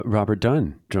Robert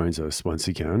Dunn joins us once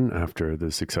again after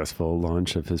the successful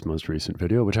launch of his most recent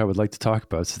video, which I would like to talk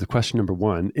about. So the question number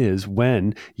one is,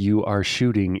 when you are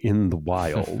shooting in the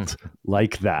wild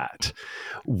like that,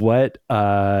 what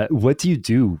do you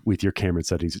do with your camera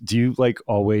settings? Do you like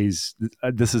always,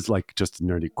 this is like just a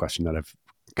nerdy question that I've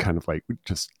kind of like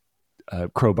just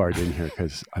crowbarred in here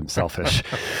because I'm selfish.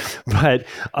 But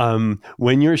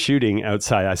when you're shooting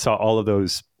outside, I saw all of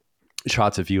those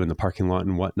shots of you in the parking lot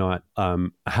and whatnot.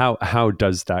 How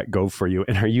does that go for you?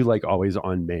 And are you like always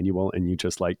on manual and you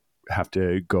just like have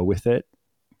to go with it?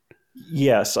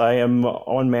 Yes, I am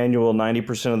on manual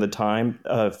 90% of the time.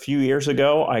 A few years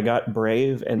ago, I got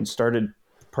brave and started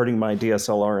putting my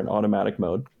DSLR in automatic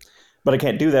mode. But I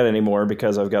can't do that anymore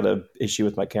because I've got an issue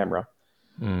with my camera.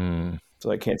 So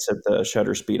I can't set the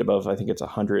shutter speed above, I think it's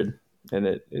 100,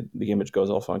 and the image goes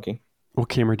all funky. What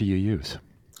camera do you use?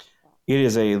 It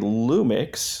is a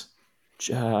Lumix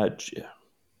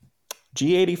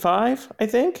G85, I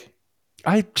think.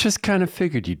 I just kind of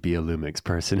figured you'd be a Lumix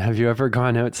person. Have you ever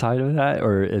gone outside of that,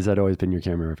 or has that always been your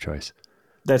camera of choice?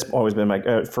 That's always been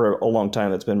my for a long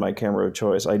time. That's been my camera of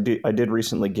choice. I did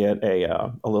recently get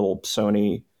a little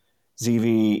Sony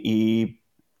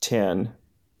ZV-E10,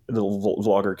 a little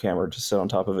vlogger camera to sit on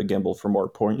top of a gimbal for more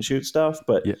point and shoot stuff.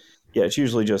 But yeah, it's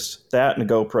usually just that and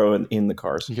a GoPro in the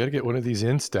cars. You got to get one of these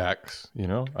Instax. You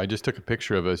know, I just took a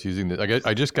picture of us using this.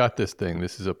 I just got this thing.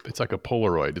 It's like a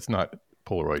Polaroid. It's not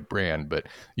Polaroid brand, but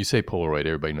you say Polaroid,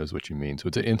 everybody knows what you mean. So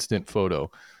it's an instant photo.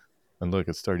 And look,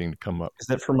 it's starting to come up. Is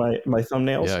that for my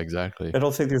thumbnails? Yeah, exactly. I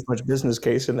don't think there's much business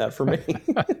case in that for me.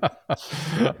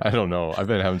 I don't know. I've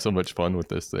been having so much fun with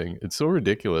this thing. It's so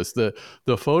ridiculous. The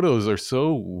photos are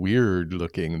so weird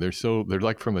looking. They're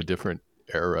like from a different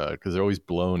era because they're always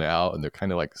blown out and they're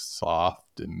kind of like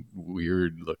soft and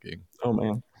weird looking. Oh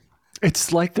man.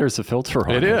 It's like there's a filter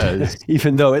on it. It is.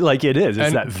 Even though it is.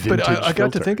 It's that vintage But I got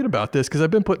filter. to thinking about this because I've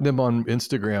been putting them on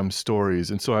Instagram stories.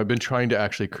 And so I've been trying to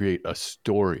actually create a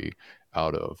story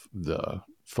out of the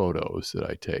photos that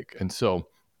I take. And so,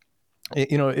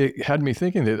 it had me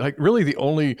thinking that like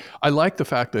really I like the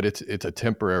fact that it's a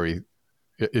temporary,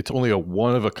 it's only a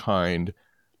one of a kind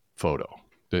photo.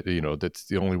 That, that's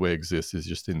the only way it exists is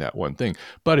just in that one thing.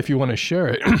 But if you want to share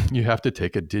it, you have to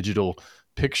take a digital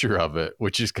picture of it,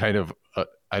 which is kind of,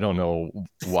 I don't know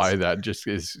why that just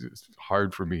is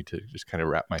hard for me to just kind of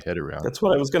wrap my head around. That's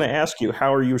what I was going to ask you.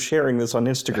 How are you sharing this on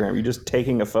Instagram? You just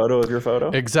taking a photo of your photo?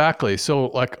 Exactly. So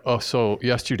so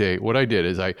yesterday, what I did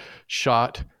is I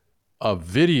shot a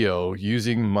video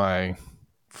using my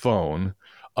phone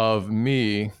of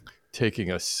me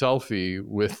taking a selfie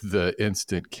with the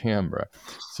instant camera.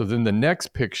 So then the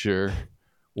next picture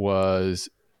was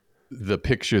the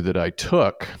picture that I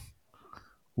took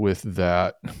with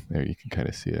that. There, you can kind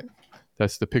of see it.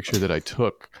 That's the picture that I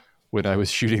took when I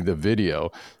was shooting the video.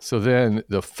 So then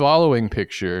the following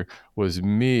picture was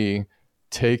me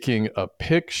taking a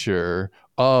picture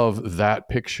of that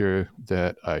picture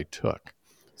that I took.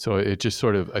 So it just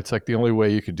sort of, it's like the only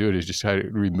way you could do it is just try to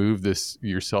remove this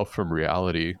yourself from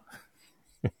reality.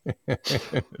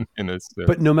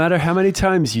 But no matter how many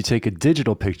times you take a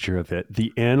digital picture of it,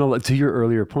 the analog, to your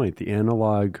earlier point, the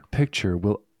analog picture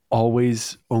will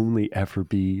always only ever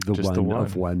be the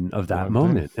one of that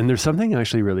moment. And there's something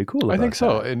actually really cool about I think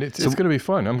so. that. And it's going to be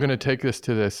fun. I'm going to take this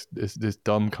to this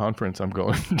dumb conference I'm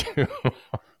going to.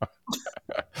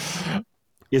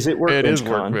 Is it Workbench Con? It is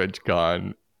Workbench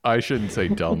Con. I shouldn't say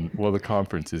dumb. Well, the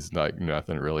conference is like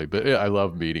nothing really, but I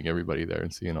love meeting everybody there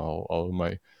and seeing all of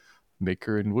my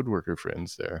maker and woodworker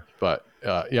friends there. But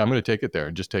I'm going to take it there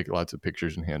and just take lots of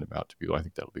pictures and hand them out to people. I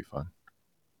think that'll be fun.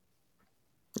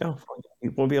 Oh,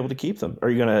 you won't be able to keep them. Are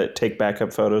you going to take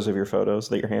backup photos of your photos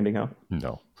that you're handing out?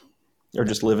 No. Or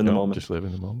just live in the moment? Just live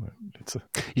in the moment.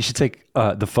 You should take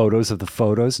the photos of the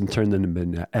photos and turn them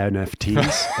into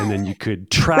NFTs, and then you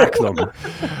could track them.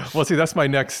 Well, see, that's my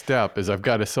next step is I've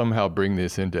got to somehow bring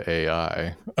this into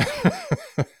AI.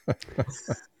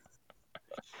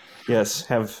 Yes,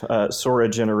 have Sora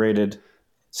generated.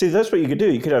 See, that's what you could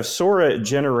do. You could have Sora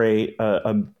generate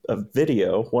a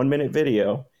video, 1 minute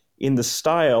video, in the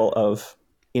style of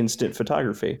instant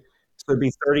photography. So it'd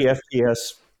be 30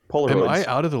 FPS Polaroids. Am I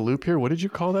out of the loop here? What did you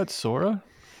call that, Sora?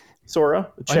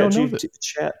 Sora, I don't know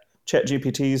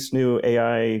ChatGPT's new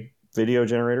AI video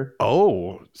generator.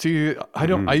 Oh, see, I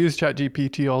don't. I use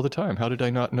ChatGPT all the time. How did I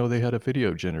not know they had a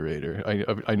video generator?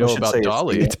 I know about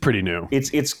Dolly. It's pretty new.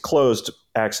 It's closed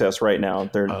access right now.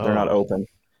 They're not open,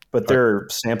 but their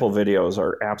sample videos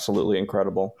are absolutely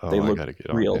incredible. They look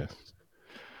real.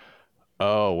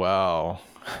 Oh wow!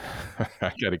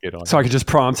 I got to get on. So I could just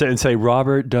prompt it and say,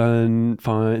 Robert Dunn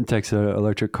takes an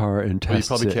electric car and Well, you tests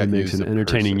probably it can't and makes use an a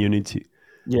entertaining person. Unity.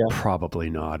 Yeah. Probably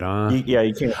not, huh?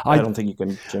 You can't. I don't think you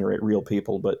can generate real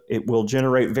people, but it will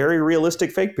generate very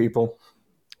realistic fake people.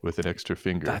 With an extra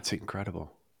finger. That's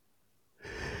incredible.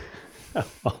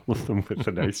 All of them with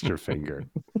an extra finger.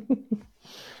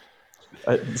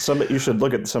 You should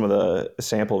look at some of the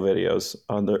sample videos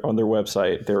on their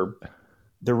website.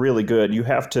 They're really good. You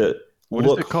have to What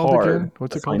is look it called hard again?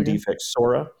 What's to it called find again? defects.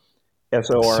 Sora,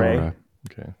 Sora. Sora.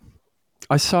 Okay.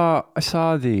 I saw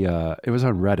the it was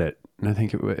on Reddit, and I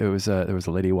think it was there was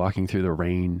a lady walking through the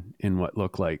rain in what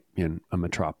looked like a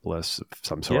metropolis of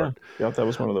some sort. Yeah, that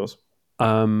was one of those.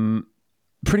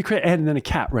 Pretty crazy. And then a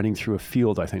cat running through a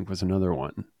field, I think, was another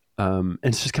one. And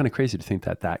it's just kind of crazy to think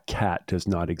that cat does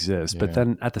not exist. But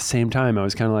then at the same time, I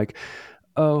was kind of like,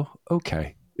 oh,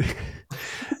 okay.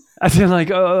 I feel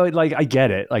like, I get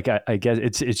it. Like, I get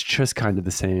it. It's just kind of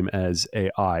the same as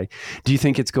AI. Do you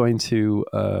think it's going to,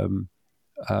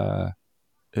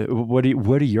 what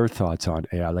are your thoughts on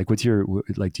AI? Like, do you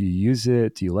use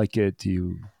it? Do you like it?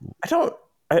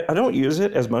 I don't use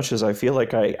it as much as I feel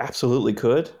like I absolutely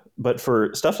could. But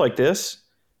for stuff like this,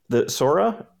 the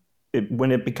Sora,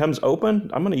 when it becomes open,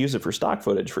 I'm going to use it for stock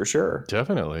footage for sure.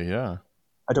 Definitely, yeah.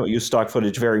 I don't use stock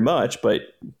footage very much, but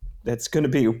that's going to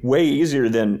be way easier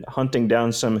than hunting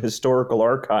down some historical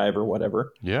archive or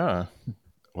whatever. Yeah.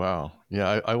 Wow.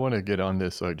 Yeah, I want to get on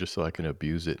this just so I can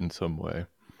abuse it in some way.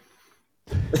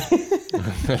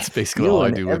 That's basically all I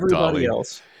do with everybody Dolly.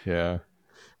 else. Yeah.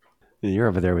 You're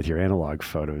over there with your analog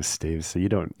photos, Steve. So you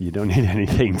don't need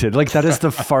anything to like. That is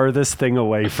the farthest thing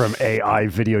away from AI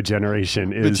video generation.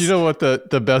 But you know what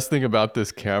the best thing about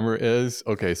this camera is?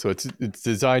 Okay, so it's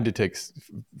designed to take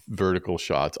vertical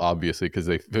shots, obviously, because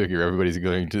they figure everybody's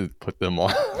going to put them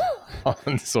on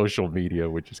social media,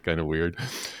 which is kind of weird.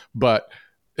 But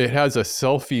it has a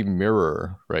selfie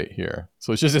mirror right here.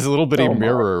 So it's just this little bitty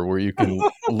mirror where you can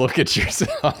look at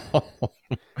yourself.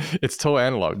 It's so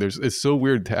analog. It's so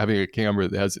weird having a camera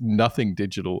that has nothing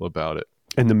digital about it.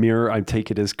 And the mirror, I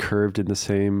take it, is curved in the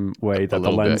same way that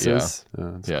the lens is.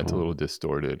 Yeah, it's a little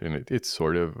distorted, and it's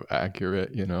sort of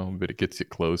accurate, but it gets it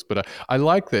close. But I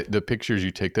like that the pictures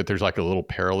you take, that there's like a little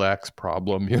parallax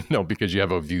problem, because you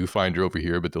have a viewfinder over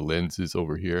here, but the lens is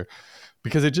over here.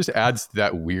 Because it just adds to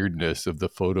that weirdness of the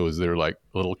photos that are like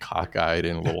a little cockeyed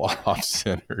and a little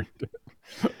off-centered.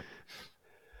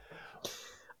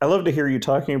 I love to hear you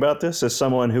talking about this as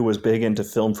someone who was big into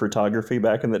film photography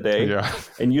back in the day. Yeah.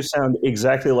 And you sound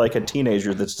exactly like a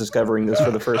teenager that's discovering this for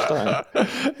the first time.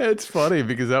 It's funny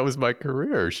because that was my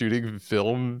career, shooting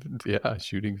film. Yeah,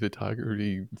 shooting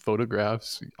photography,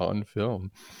 photographs on film.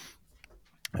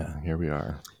 Here we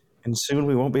are. And soon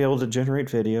we won't be able to generate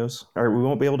videos, or we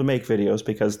won't be able to make videos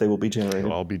because they will be generated.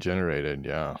 They'll all be generated,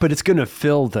 yeah. But it's going to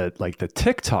fill the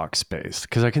TikTok space,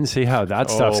 because I can see how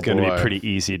that stuff's going to be pretty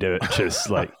easy to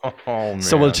just like.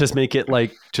 So we'll just make it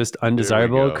like just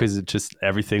undesirable, because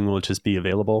everything will just be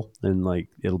available, and like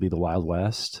it'll be the Wild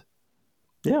West.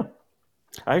 Yeah,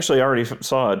 I actually already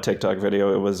saw a TikTok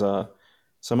video. It was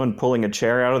someone pulling a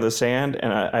chair out of the sand,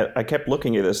 and I kept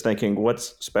looking at this thinking,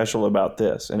 what's special about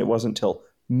this? And it wasn't till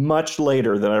much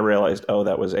later that I realized,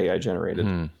 that was AI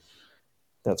generated.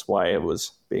 That's why it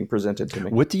was being presented to me.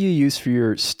 What do you use for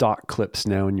your stock clips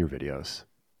now in your videos?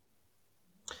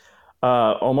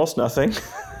 Almost nothing.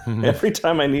 Every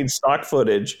time I need stock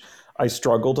footage, I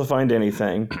struggle to find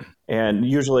anything. And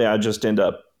usually I just end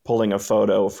up pulling a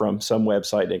photo from some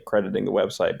website and crediting the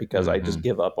website, because I just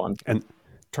give up on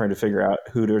trying to figure out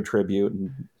who to attribute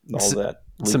and all that.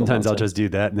 Sometimes I'll just do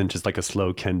that, and then just like a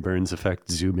slow Ken Burns effect,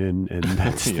 zoom in, and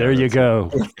there you go.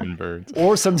 Ken Burns.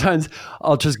 Or sometimes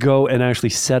I'll just go and actually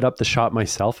set up the shot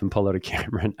myself and pull out a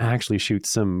camera and actually shoot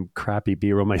some crappy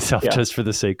B-roll myself, just for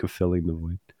the sake of filling the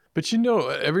void. But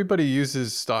everybody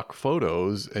uses stock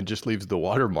photos and just leaves the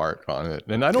watermark on it.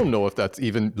 And I don't know if that's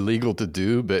even legal to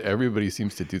do, but everybody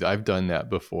seems to do that. I've done that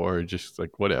before, just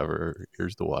like, whatever,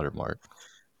 here's the watermark.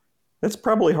 It's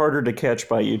probably harder to catch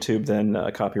by YouTube than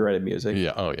copyrighted music.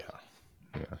 Yeah. Oh,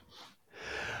 yeah.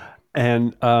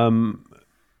 And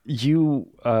you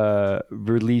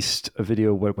released a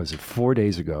video, what was it, 4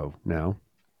 days ago now,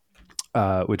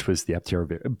 which was the FTR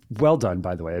video. Well done,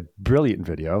 by the way. A brilliant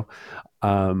video.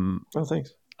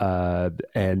 Thanks.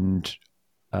 And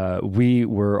we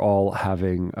were all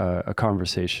having a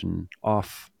conversation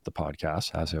off the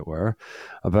podcast, as it were,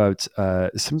 about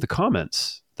some of the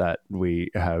comments that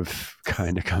we have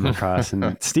kind of come across.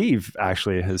 And Steve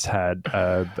actually has had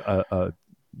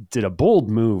did a bold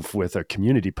move with a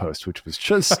community post, which was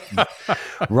just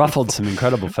ruffled some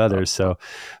incredible feathers. So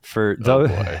for those,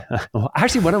 well,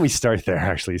 actually, why don't we start there,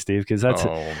 actually, Steve, because that's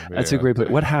a great place.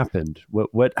 What happened?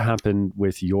 What happened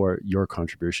with your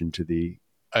contribution to the?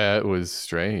 It was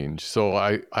strange. So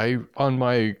I on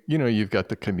my, you've got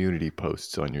the community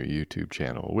posts on your YouTube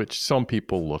channel, which some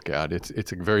people look at.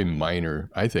 It's a very minor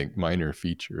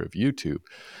feature of YouTube.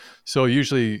 So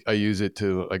usually I use it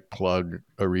to like plug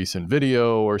a recent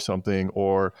video or something,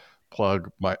 or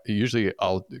plug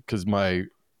because my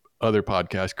other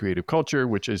podcast, Creative Culture,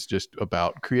 which is just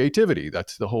about creativity.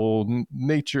 That's the whole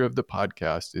nature of the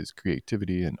podcast, is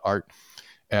creativity and art.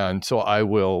 And so I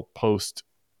will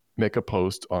make a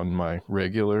post on my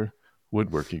regular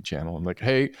woodworking channel. I'm like,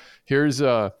 hey, here's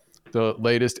the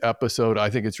latest episode. I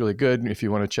think it's really good. If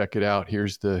you want to check it out,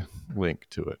 here's the link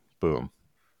to it. Boom.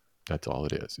 That's all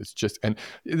it is. It's just, and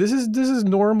this is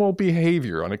normal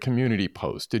behavior on a community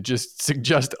post to just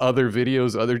suggest other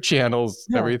videos, other channels,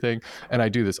 everything. And I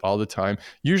do this all the time.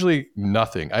 Usually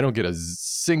nothing. I don't get a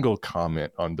single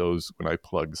comment on those when I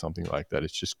plug something like that.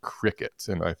 It's just crickets.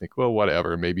 And I think, well,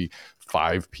 whatever, maybe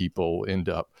 5 people end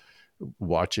up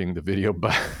watching the video.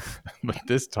 But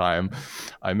this time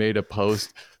I made a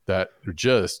post that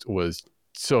just was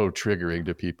so triggering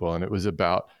to people. And it was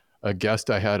about a guest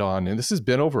I had on, and this has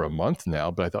been over a month now,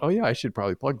 but I thought, oh yeah, I should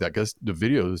probably plug that because the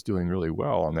video is doing really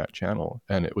well on that channel.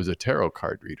 And it was a tarot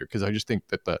card reader, because I just think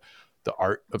that the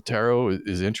art of tarot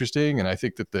is interesting. And I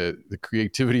think that the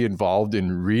creativity involved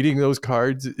in reading those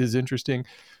cards is interesting.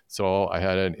 So I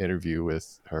had an interview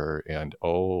with her, and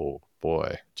oh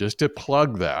boy, just to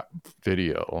plug that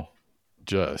video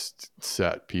just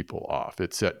set people off.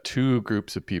 It set 2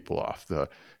 groups of people off. The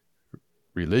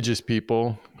religious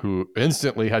people, who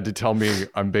instantly had to tell me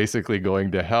I'm basically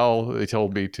going to hell. They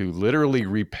told me to literally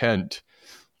repent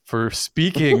for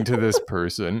speaking to this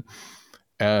person.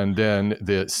 And then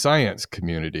the science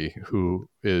community, who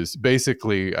is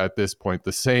basically at this point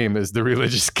the same as the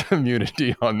religious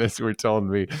community on this, were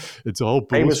telling me it's all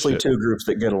bullshit. Famously 2 groups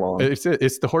that get along. It's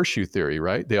the horseshoe theory,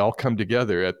 right? They all come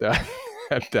together at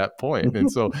that point. And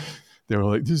so they were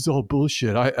like, this is all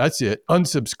bullshit. That's it.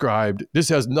 Unsubscribed. This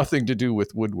has nothing to do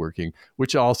with woodworking,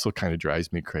 which also kind of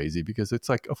drives me crazy, because it's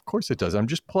like, of course it does. I'm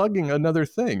just plugging another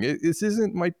thing. This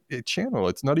isn't my channel.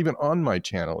 It's not even on my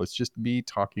channel. It's just me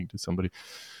talking to somebody.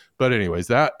 But anyways,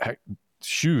 that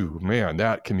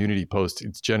community post,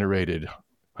 it's generated,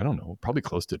 I don't know, probably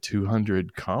close to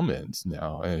 200 comments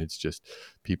now. And it's just,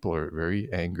 people are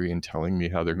very angry and telling me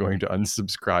how they're going to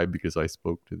unsubscribe because I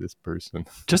spoke to this person.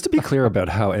 Just to be clear about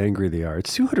how angry they are,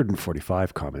 it's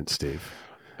 245 comments, Steve.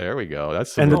 There we go.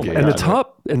 That's literally the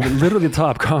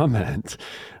top comment.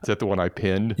 Is that the one I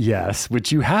pinned? Yes,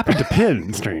 which you happen to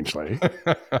pin, strangely.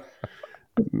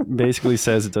 Basically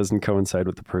says it doesn't coincide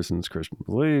with the person's Christian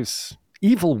beliefs.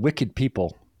 Evil, wicked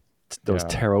people. Those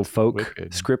tarot folk.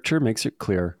 Wicked. Scripture makes it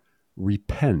clear.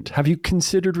 Repent. Have you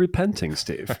considered repenting,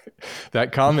 Steve?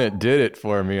 That comment did it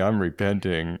for me. I'm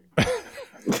repenting.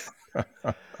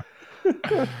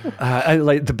 I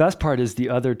like the best part is the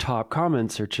other top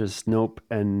comments are just nope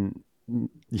and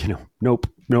nope,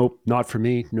 not for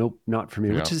me, nope, not for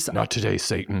me. Which is not today,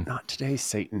 Satan. Not today,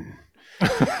 Satan.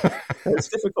 It's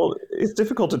difficult. It's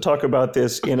difficult to talk about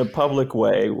this in a public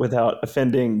way without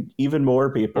offending even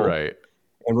more people, right?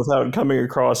 And without coming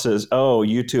across as, oh,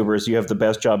 YouTubers, you have the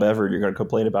best job ever. You're going to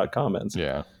complain about comments.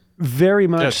 Yeah, very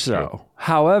much so. True.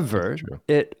 However,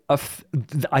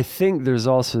 I think there's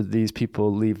also these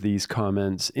people leave these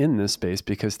comments in this space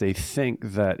because they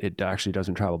think that it actually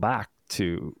doesn't travel back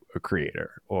to a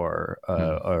creator or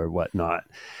whatnot,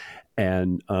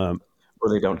 and or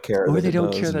they don't care. Or they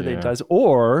don't care that it does.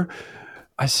 Or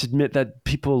I submit that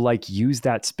people use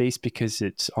that space because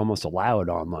it's almost allowed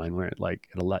online, where it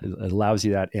allows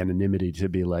you that anonymity to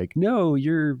be like, no,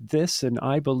 you're this and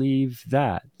I believe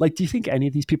that. Do you think any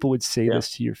of these people would say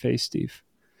this to your face, Steve?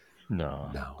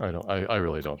 No, I don't. I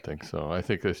really don't think so. I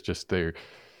think it's just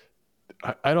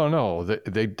I don't know.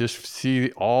 They just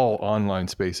see all online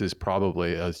spaces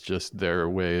probably as just their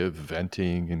way of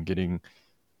venting and getting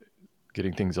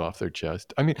things off their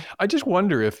chest. I mean, I just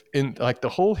wonder if in the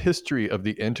whole history of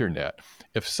the internet,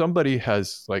 if somebody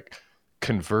has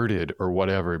converted or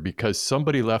whatever because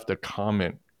somebody left a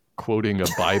comment quoting a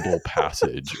Bible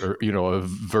passage or, a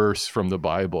verse from the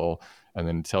Bible and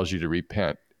then tells you to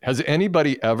repent. Has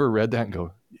anybody ever read that and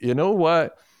go, you know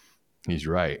what? He's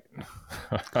right.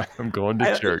 I'm going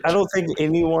to church. I don't think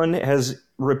anyone has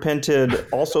repented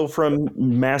also from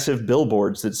massive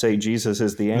billboards that say Jesus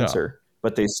is the answer.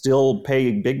 but they still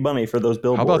pay big money for those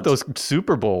billboards. How about those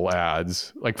Super Bowl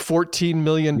ads? Like $14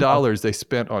 million they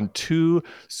spent on 2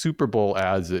 Super Bowl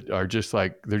ads that are just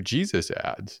like, they're Jesus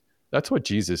ads. That's what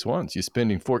Jesus wants. You're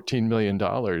spending $14 million.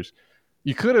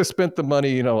 You could have spent the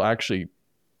money, actually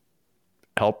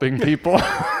helping people.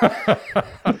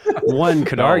 One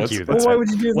could argue that. Why would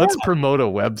you do that? Let's promote a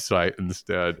website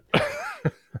instead.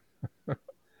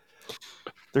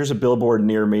 There's a billboard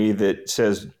near me that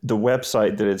says the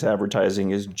website that it's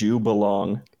advertising is Jew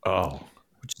Belong. Oh,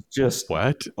 which is just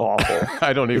what? Awful.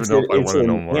 I don't even know if I want to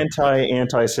know more. It's an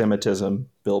anti-Semitism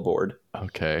billboard.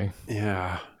 Okay.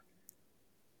 Yeah.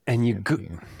 And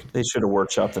they should have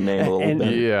workshopped the name a little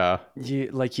bit. Yeah.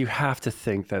 You have to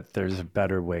think that there's a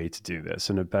better way to do this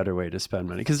and a better way to spend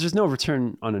money, because there's no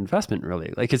return on investment,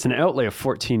 really. Like, it's an outlay of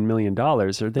 $14 million.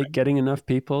 Are they getting enough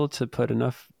people to put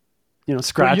enough,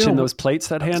 scratching those plates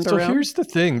that hand around? So here's the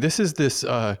thing. This is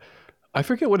I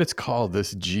forget what it's called.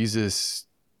 This Jesus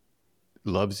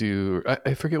Loves You.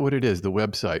 I forget what it is, the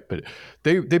website, but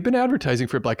they've been advertising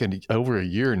for like over a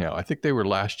year now. I think they were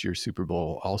last year's Super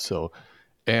Bowl also.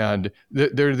 And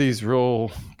there are these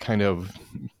real kind of,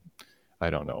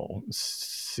 I don't know,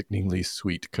 sickeningly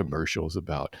sweet commercials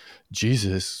about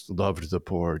Jesus loved the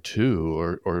poor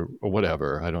too, or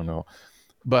whatever. I don't know.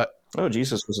 But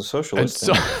Jesus was a socialist.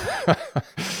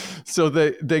 So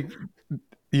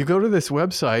you go to this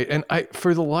website, and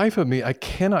for the life of me, I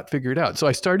cannot figure it out. So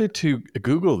I started to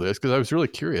Google this because I was really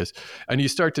curious. And you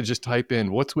start to just type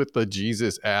in what's with the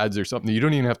Jesus ads or something. You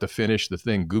don't even have to finish the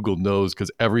thing. Google knows,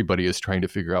 because everybody is trying to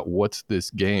figure out what's this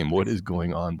game, what is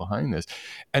going on behind this.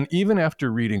 And even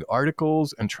after reading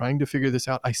articles and trying to figure this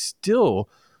out, I still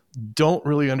don't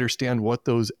really understand what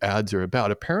those ads are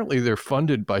about. Apparently, they're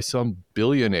funded by some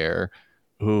billionaire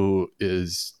who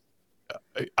is,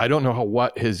 I don't know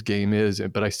what his game is,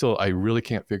 but I really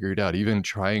can't figure it out. Even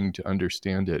trying to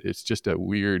understand it, it's just a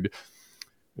weird,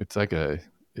 it's like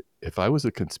if I was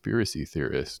a conspiracy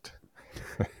theorist,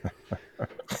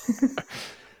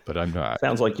 but I'm not.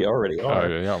 Sounds like you already are.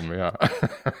 Yeah.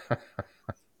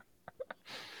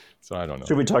 So I don't know.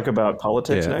 Should we talk about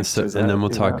politics next? And then we'll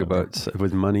talk about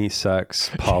with money,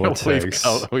 sex, politics.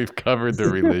 We've covered the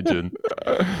religion.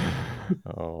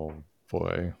 Oh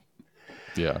boy.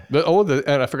 Yeah.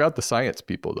 And I forgot the science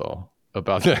people though,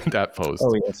 about that post.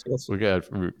 Oh yes.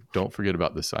 Don't forget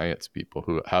about the science people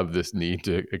who have this need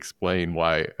to explain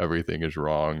why everything is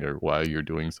wrong or why you're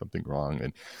doing something wrong.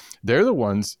 And they're the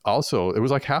ones also, it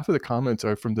was like half of the comments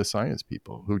are from the science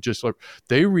people who just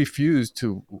they refuse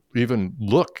to even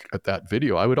look at that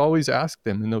video. I would always ask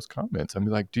them in those comments. I'm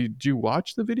like, did you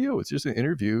watch the video? It's just an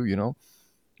interview,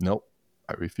 Nope,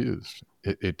 I refuse.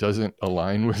 It doesn't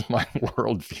align with my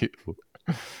worldview.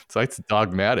 So it's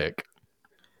dogmatic.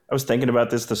 I was thinking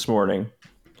about this morning.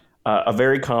 A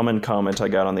very common comment I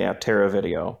got on the Aptera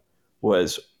video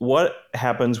was, what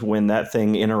happens when that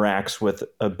thing interacts with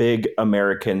a big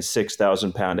American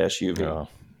 6,000-pound SUV? Oh,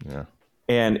 yeah.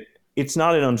 And it's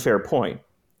not an unfair point.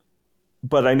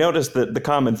 But I noticed that the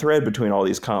common thread between all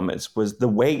these comments was the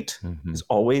weight is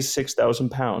always 6,000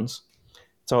 pounds.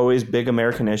 It's always big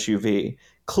American SUV.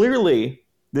 Clearly,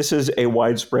 this is a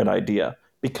widespread idea,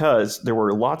 because there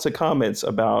were lots of comments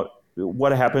about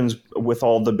what happens with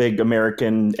all the big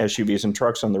American SUVs and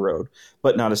trucks on the road,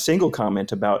 but not a single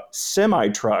comment about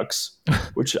semi-trucks,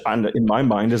 which in my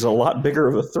mind is a lot bigger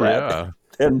of a threat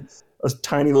than a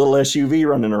tiny little SUV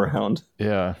running around.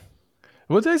 Yeah.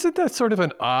 Well, isn't that sort of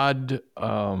an odd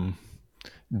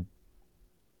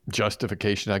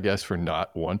justification, I guess, for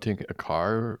not wanting a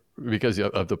car, because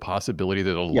of the possibility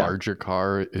that a larger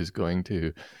car is going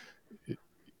to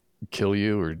kill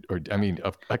you, or I mean,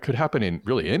 that could happen in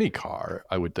really any car,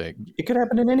 I would think. It could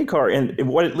happen in any car. And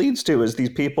what it leads to is these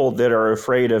people that are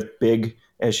afraid of big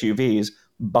SUVs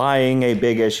buying a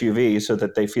big SUV so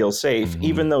that they feel safe,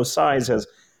 even though size has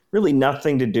really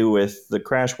nothing to do with the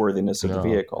crashworthiness of the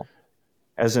vehicle.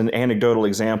 As an anecdotal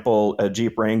example, a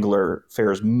Jeep Wrangler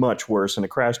fares much worse in a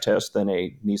crash test than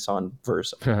a Nissan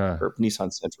Versa or Nissan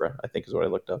Sentra, I think is what I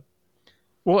looked up.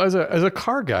 Well, as a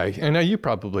car guy, and you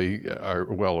probably are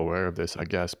well aware of this, I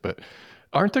guess, but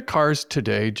aren't the cars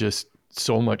today just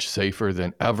so much safer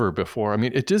than ever before? I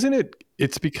mean,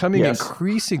 it's becoming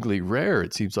increasingly rare,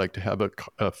 it seems like, to have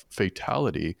a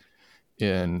fatality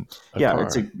in a car.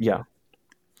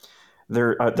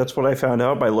 That's what I found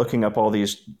out by looking up all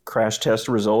these crash test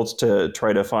results to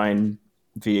try to find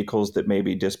vehicles that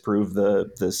maybe disprove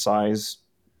the size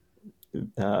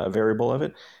variable of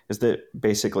it, is that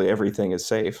basically everything is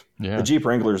safe. Yeah. The Jeep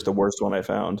Wrangler is the worst one I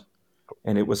found,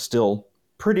 and it was still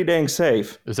pretty dang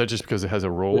safe. Is that just because it has a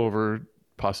rollover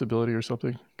possibility or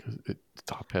something because it's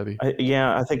top heavy.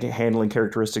 I think handling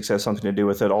characteristics has something to do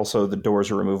with it. Also, the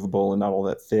doors are removable and not all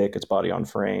that thick. It's body on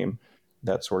frame,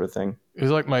 that sort of thing. It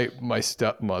was like my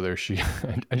stepmother.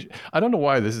 I don't know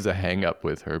why this is a hang up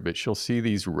with her, but she'll see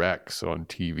these wrecks on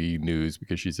TV news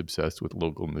because she's obsessed with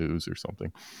local news or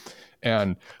something.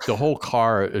 And the whole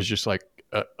car is just like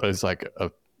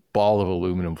a ball of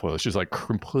aluminum foil. It's just like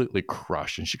completely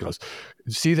crushed. And she goes,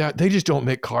 see that? They just don't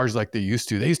make cars like they used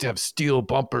to. They used to have steel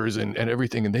bumpers and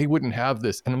everything, and they wouldn't have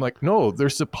this. And I'm like, no, they're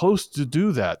supposed to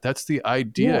do that. That's the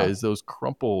idea, is they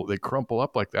crumple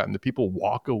up like that. And the people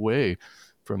walk away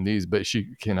from these, but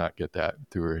she cannot get that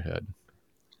through her head.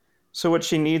 So what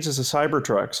she needs is a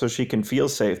Cybertruck so she can feel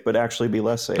safe, but actually be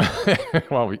less safe.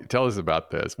 Well, tell us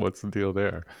about this. What's the deal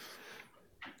there?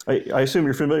 I assume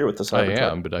you're familiar with the Cybertruck.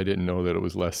 I am, but I didn't know that it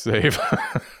was less safe.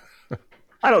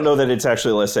 I don't know that it's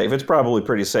actually less safe. It's probably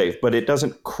pretty safe, but it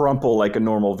doesn't crumple like a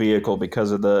normal vehicle because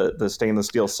of the stainless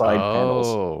steel side panels.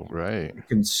 Oh, right. It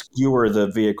can skewer the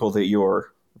vehicle that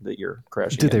you're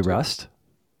crashing Did they into. rust?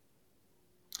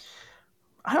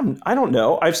 I don't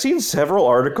know. I've seen several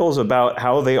articles about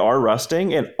how they are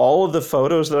rusting, and all of the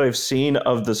photos that I've seen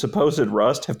of the supposed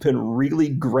rust have been really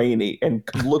grainy and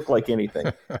could look like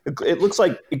anything. It looks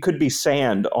like it could be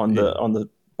sand on the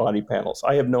body panels.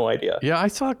 I have no idea. Yeah, I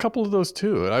saw a couple of those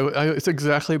too. It's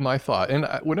exactly my thought. And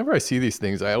whenever I see these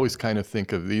things, I always kind of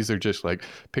think of these are just like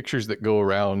pictures that go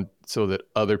around so that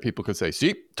other people could say,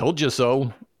 see, told you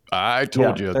so. I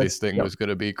told you this thing was going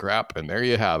to be crap. And there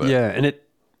you have it. Yeah, and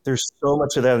there's so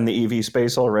much of that in the EV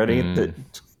space already that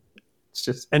it's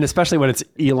just... And especially when it's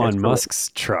Elon Musk's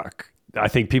truck. I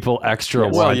think people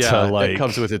want to like it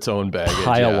comes with its own baggage,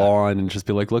 pile on and just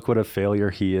be like, look what a failure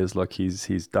he is. Look,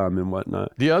 he's dumb and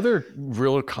whatnot. The other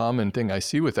real common thing I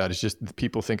see with that is just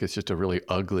people think it's just a really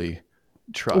ugly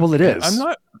truck. Well, it is.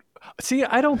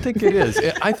 I don't think it is.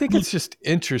 I think it's just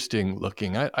interesting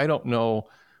looking. I don't know.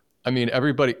 I mean,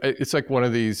 everybody, it's like one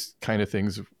of these kind of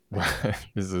things.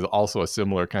 This is also a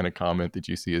similar kind of comment that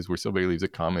you see is where somebody leaves a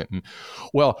comment and,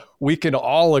 well, we can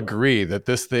all agree that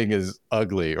this thing is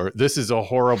ugly or this is a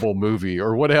horrible movie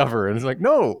or whatever. And it's like,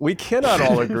 no, we cannot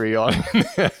all agree on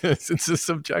this. It's a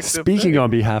subjective Speaking thing. On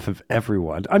behalf of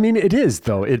everyone. I mean, it is,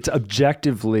 though. It is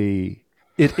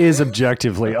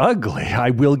objectively ugly.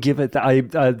 I will give it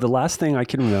the last thing I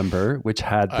can remember, which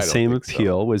had the same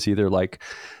appeal, was either like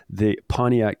the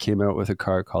Pontiac came out with a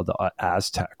car called the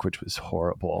Aztec, which was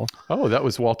horrible. Oh, that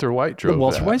was Walter White drove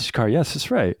Walter White's car. Yes, that's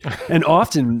right. And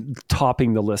often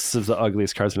topping the lists of the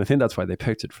ugliest cars. And I think that's why they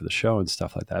picked it for the show and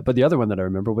stuff like that. But the other one that I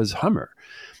remember was Hummer.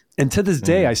 And to this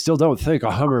day, I still don't think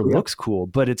a Hummer looks cool,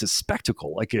 but it's a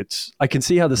spectacle. Like I can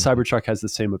see how the Cybertruck has the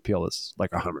same appeal as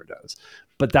like a Hummer does,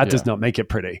 but that does not make it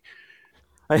pretty.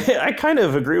 I kind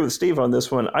of agree with Steve on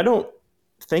this one. I don't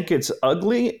think it's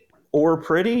ugly or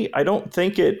pretty. I don't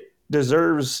think it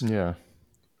deserves to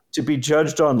be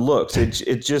judged on looks.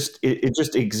 It just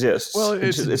exists. Well,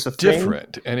 it's a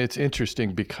different, and it's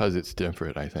interesting because it's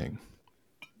different, I think.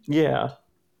 Yeah.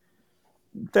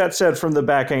 That said, from the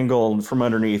back angle and from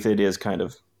underneath, it's kind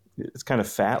of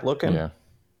fat looking. Yeah.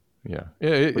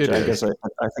 I guess I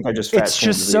think I just. It's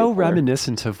just so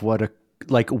reminiscent of what an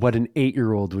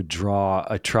 8-year-old would draw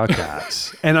a truck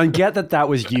as. And I get that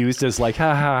was used as like,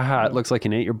 ha ha ha, it looks like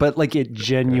an 8-year-old, but like it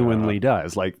genuinely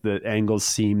does. Like the angles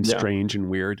seem strange and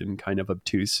weird and kind of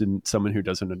obtuse, and someone who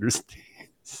doesn't understand.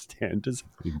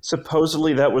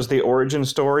 Supposedly that was the origin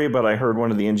story, but I heard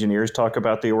one of the engineers talk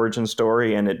about the origin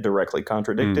story and it directly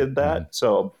contradicted that.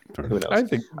 So who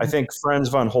knows? I think Franz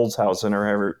von Holzhausen, or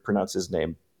however you pronounce his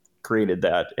name, created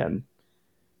that, and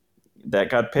that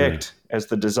got picked as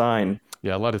the design.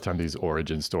 Yeah, a lot of times these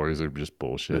origin stories are just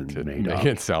bullshit to make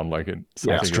it sound like it's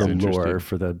extra lore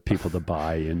for the people to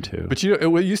buy into. But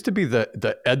it used to be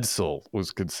the Edsel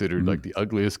was considered like the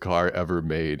ugliest car ever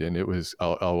made, and it was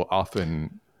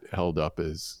often held up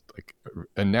as like.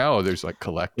 And now there's like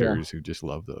collectors who just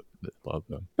love them.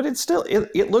 But it's still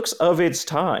it looks of its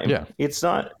time. Yeah, it's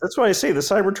not. That's why I say the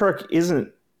Cybertruck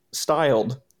isn't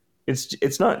styled.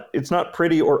 It's not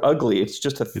pretty or ugly. It's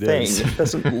just a thing. It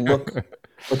doesn't look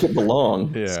like it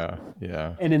belongs.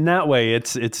 Yeah. And in that way,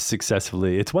 it's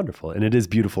wonderful, and it is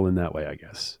beautiful in that way, I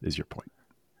guess, is your point.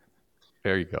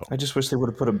 There you go. I just wish they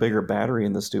would have put a bigger battery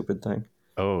in the stupid thing.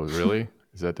 Oh, really?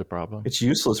 Is that the problem? It's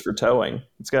useless for towing.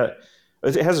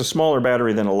 It has a smaller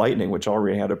battery than a Lightning, which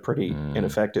already had a pretty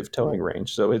ineffective towing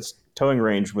range. So its towing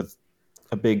range with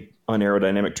a big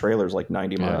unaerodynamic trailer is like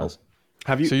 90 miles.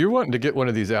 So you're wanting to get one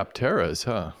of these Apteras,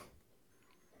 huh?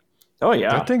 Oh,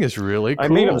 yeah. That thing is really cool. I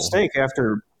made a mistake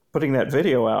after putting that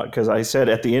video out because I said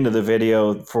at the end of the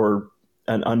video for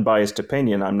an unbiased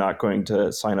opinion, I'm not going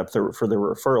to sign up for the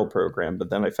referral program. But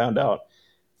then I found out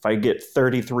if I get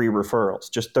 33 referrals,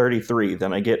 just 33,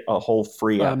 then I get a whole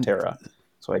free Aptera.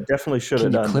 So I definitely should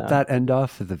have Can you done clip that. that end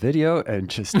off of the video and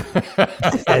just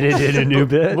edit in a new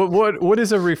bit? What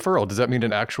is a referral? Does that mean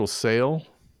an actual sale?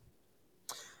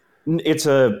 It's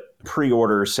a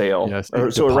pre-order sale, Yes,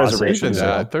 so a reservation even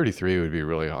sale. that 33 would be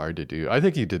really hard to do. I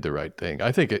think you did the right thing.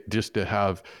 I think just to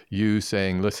have you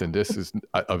saying, listen, this is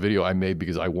a video I made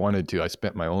because I wanted to. I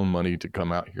spent my own money to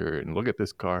come out here and look at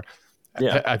this car.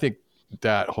 Yeah. I think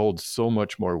that holds so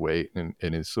much more weight and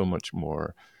is so much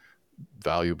more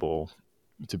valuable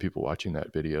to people watching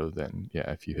that video than,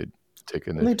 if you had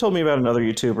taken it. They told me about another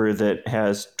YouTuber that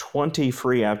has 20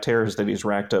 free Apteras that he's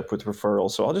racked up with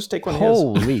referrals. So I'll just take one of his.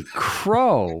 Holy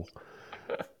crow.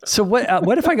 So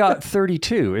what if I got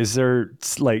 32? Is there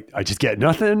I just get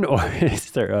nothing, or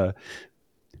is there a...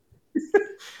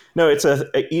 No, it's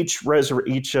each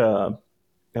referral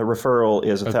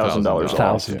is $1,000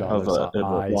 off of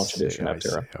a launch edition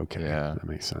Aptera. Okay, yeah, that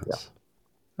makes sense. Yeah.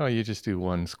 Oh, you just do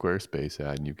one Squarespace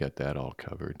ad and you get that all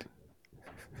covered.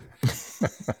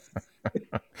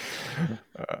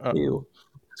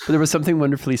 But there was something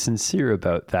wonderfully sincere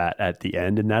about that at the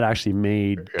end, and that actually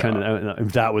made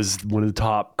that was one of the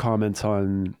top comments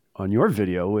on your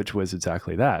video, which was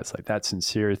exactly that. It's like that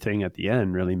sincere thing at the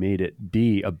end really made it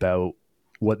be about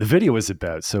what the video was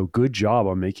about. So good job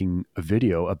on making a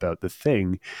video about the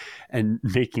thing and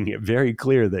making it very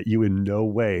clear that you in no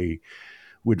way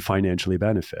would financially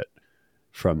benefit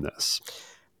from this.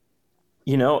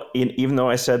 You know, even though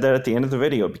I said that at the end of the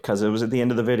video, because it was at the end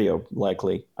of the video,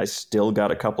 likely, I still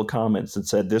got a couple comments that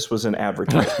said this was an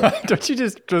advertisement.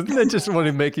 Doesn't that just want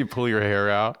to make you pull your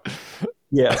hair out?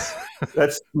 Yes.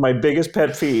 That's my biggest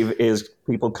pet peeve is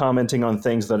people commenting on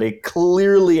things that they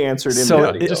clearly answered in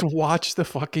the video. Just watch the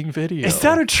fucking video. Is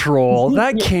that a troll?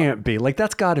 That can't be.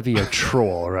 That's got to be a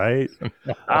troll, right?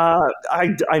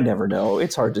 I never know.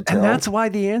 It's hard to tell. And that's why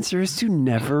the answer is to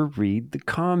never read the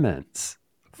comments.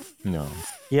 No.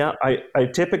 Yeah, I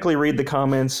typically read the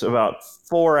comments about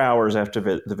 4 hours after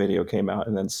the video came out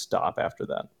and then stop after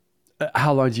that.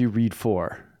 How long do you read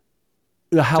for?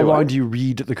 How long do you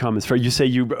read the comments for? You say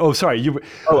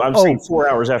I'm saying 4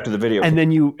 hours after the video. And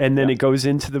then it goes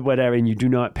into the whatever, and you do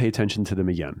not pay attention to them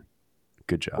again.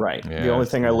 Good job. Right. Yeah, the only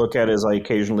thing I look at is I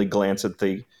occasionally glance at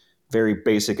the very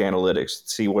basic analytics,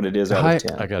 see what it is out of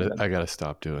 10. I gotta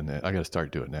stop doing that. I gotta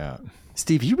start doing that.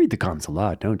 Steve, you read the comments a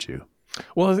lot, don't you?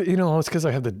 Well, it's because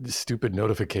I have the stupid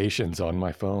notifications on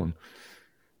my phone.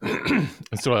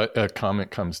 And so a comment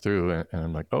comes through and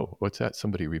I'm like, oh, what's that?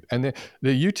 Somebody read. And the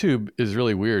YouTube is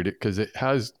really weird because it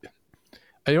has,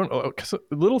 I don't know,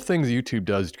 little things YouTube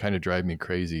does kind of drive me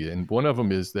crazy. And one of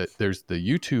them is that there's the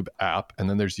YouTube app and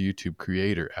then there's the YouTube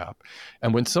creator app.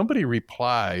 And when somebody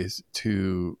replies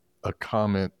to a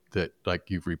comment that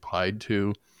you've replied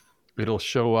to, it'll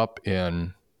show up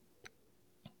in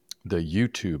the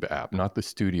YouTube app, not the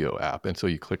studio app. And so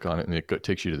you click on it and it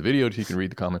takes you to the video so you can read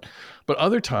the comment. But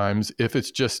other times, if it's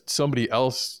just somebody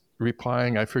else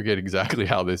replying, I forget exactly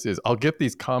how this is, I'll get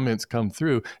these comments come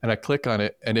through and I click on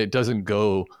it and it doesn't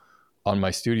go on my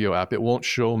studio app. It won't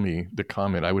show me the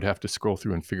comment. I would have to scroll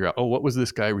through and figure out, oh, what was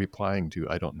this guy replying to?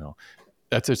 I don't know.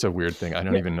 That's just a weird thing. I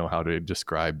don't even know how to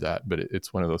describe that, but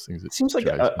it's one of those things that seems like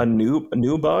a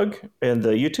new bug in the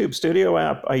YouTube Studio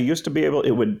app. I used to be able,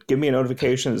 it would give me a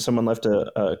notification that someone left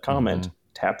a comment,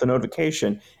 tap the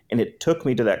notification, and it took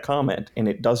me to that comment, and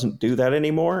it doesn't do that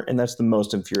anymore, and that's the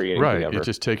most infuriating thing ever. It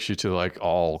just takes you to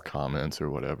all comments or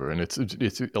whatever, and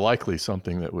it's likely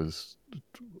something that was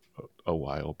a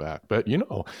while back. But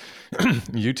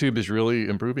YouTube is really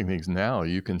improving things now.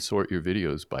 You can sort your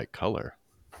videos by color.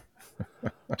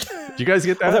 Did you guys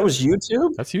get that? Oh, that was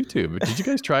YouTube? That's YouTube. Did you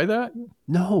guys try that?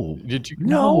 No. Did you?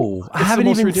 No. I haven't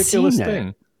even ridiculous seen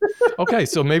thing. Okay,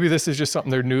 so maybe this is just something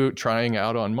they're trying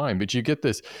out on mine. But you get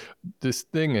this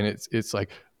thing, and it's like,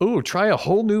 oh, try a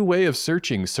whole new way of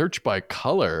searching. Search by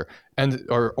color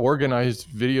or organized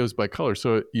videos by color.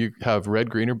 So you have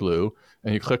red, green, or blue,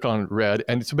 and you click on red,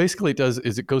 and so basically it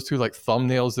goes through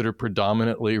thumbnails that are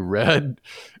predominantly red.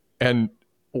 And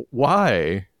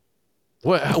why?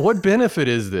 What benefit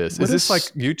is this? Is this like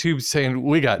YouTube saying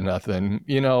we got nothing?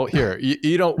 Here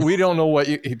we don't know what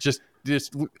you just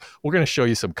we're going to show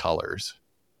you some colors.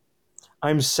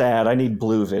 I'm sad. I need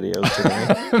blue videos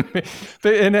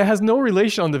today. And it has no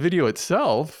relation on the video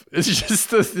itself. It's just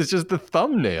the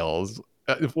thumbnails.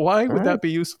 Why would that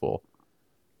be useful?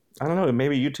 I don't know.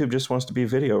 Maybe YouTube just wants to be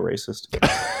video racist.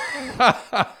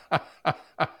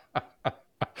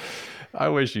 I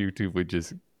wish YouTube would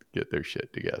just get their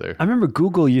shit together. I remember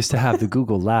Google used to have the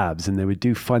Google Labs, and they would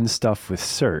do fun stuff with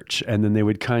search, and then they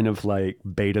would kind of like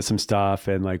beta some stuff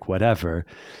and like whatever.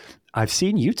 I've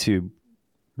seen YouTube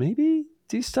maybe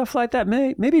do stuff like that.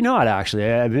 Maybe not actually.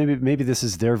 Maybe this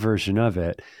is their version of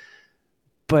it.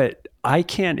 But I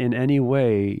can't in any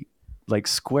way like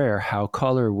square how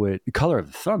color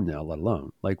of the thumbnail, let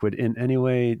alone like would in any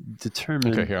way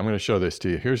determine. Okay, here, I'm going to show this to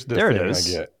you. Here's the There it thing I is.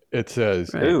 get. It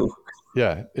says, Right. Ooh.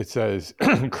 yeah, it says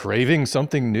craving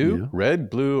something new, Yeah. red,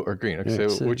 blue, or green. Okay, Yeah,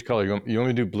 so which color? You want me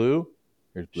to do blue?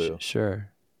 Here's blue. Sure.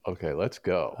 Okay, let's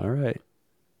go. All right.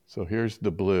 So here's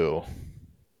the blue.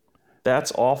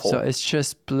 That's awful. So it's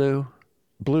just blue.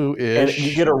 Blue-ish. And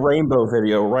you get a rainbow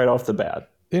video right off the bat.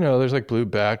 You know, there's like blue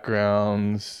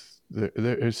backgrounds.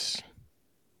 There's...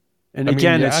 And I mean,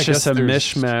 again, yeah, it's I just guess a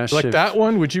there's- mishmash. Like of- that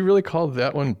one, would you really call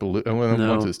that one blue? And when No.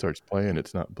 once it starts playing,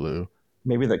 it's not blue.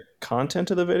 Maybe the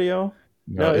content of the video?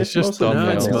 No, it's just mostly No,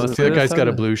 it's thumbnails. mostly See, that the guy's got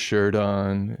a thumbnail. blue shirt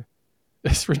on.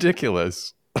 It's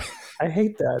ridiculous. I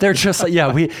hate that. They're just like,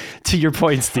 yeah, to your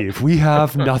point, Steve, we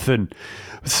have nothing.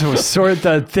 So sort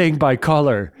the thing by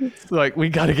color. It's like we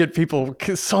got to get people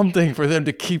something for them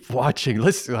to keep watching.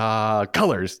 Let's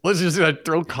colors. Let's just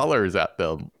throw colors at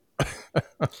them.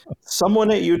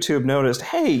 Someone at YouTube noticed,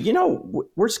 hey,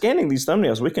 we're scanning these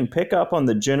thumbnails. We can pick up on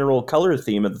the general color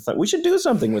theme of the thing. We should do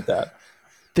something with that.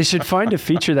 They should find a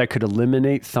feature that could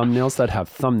eliminate thumbnails that have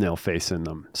thumbnail face in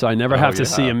them. So I never have to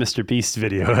see a Mr. Beast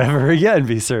video ever again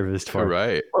be serviced for.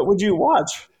 Right. What would you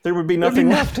watch? There would be nothing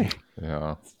left.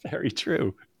 Yeah. Very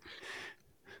true.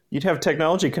 You'd have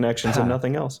technology connections and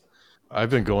nothing else. I've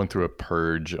been going through a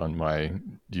purge on my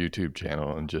YouTube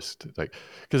channel and just like,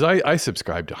 because I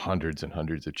subscribe to hundreds and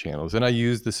hundreds of channels and I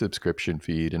use the subscription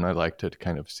feed and I like to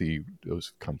kind of see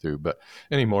those come through. But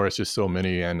anymore, it's just so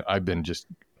many. And I've been just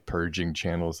purging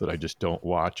channels that I just don't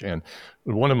watch. And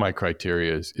one of my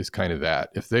criteria is kind of that.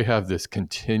 If they have this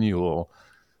continual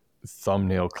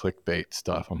thumbnail clickbait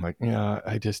stuff, I'm like, yeah,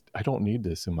 I don't need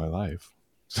this in my life.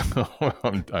 So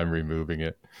I'm removing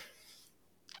it.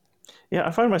 Yeah,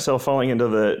 I find myself falling into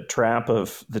the trap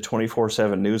of the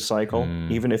 24/7 news cycle.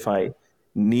 Even if I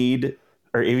need,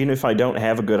 or even if I don't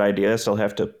have a good idea, I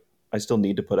still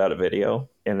need to put out a video.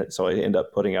 And so I end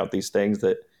up putting out these things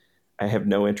that I have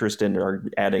no interest in or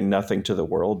adding nothing to the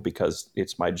world because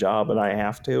it's my job and I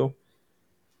have to.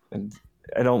 And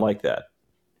I don't like that.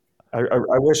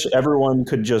 I wish everyone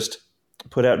could just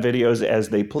put out videos as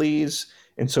they please.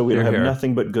 And so we have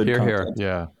nothing but good content.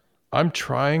 Yeah. I'm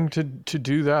trying to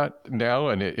do that now.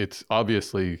 And it's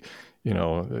obviously,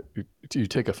 you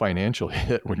take a financial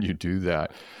hit when you do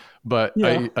that. But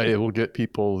yeah. I will get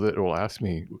people that will ask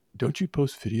me, don't you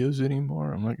post videos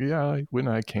anymore? I'm like, yeah, when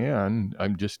I can.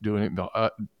 I'm just doing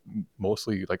it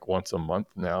mostly like once a month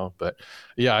now. But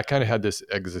yeah, I kind of had this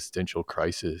existential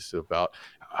crisis about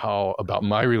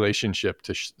my relationship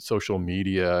to social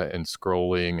media and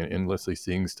scrolling and endlessly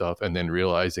seeing stuff. And then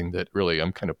realizing that really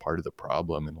I'm kind of part of the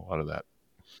problem in a lot of that.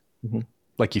 Mm-hmm.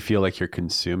 Like you feel like you're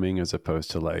consuming as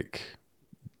opposed to like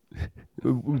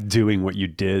doing what you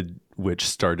did, which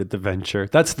started the venture.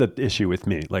 That's the issue with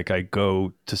me. Like I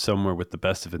go to somewhere with the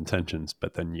best of intentions,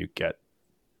 but then you get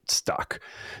stuck.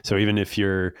 So even if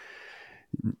you've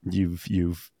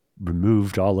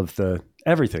removed all of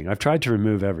everything. I've tried to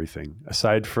remove everything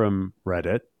aside from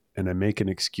Reddit, and I make an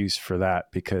excuse for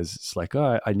that because it's like,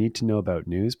 oh, I need to know about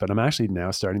news, but I'm actually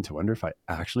now starting to wonder if I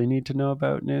actually need to know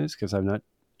about news because I'm not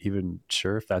even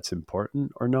sure if that's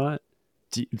important or not.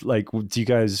 Do you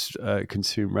guys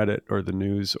consume Reddit or the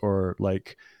news or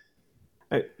like?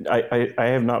 I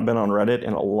have not been on Reddit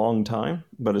in a long time,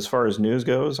 but as far as news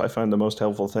goes, I find the most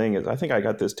helpful thing is I think I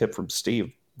got this tip from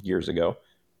Steve years ago,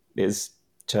 is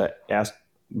to ask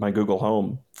my Google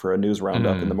Home for a news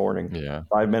roundup in the morning. Yeah,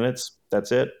 5 minutes.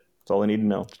 That's it. That's all I need to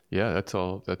know. Yeah, that's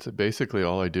all. That's basically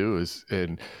all I do is,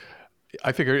 and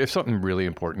I figure if something really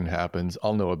important happens,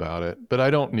 I'll know about it, but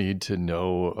I don't need to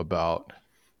know about,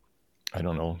 I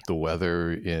don't know, the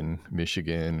weather in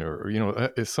Michigan or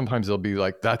sometimes they'll be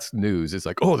like, that's news. It's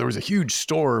like, oh, there was a huge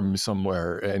storm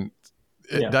somewhere. And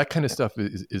that kind of stuff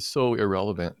is so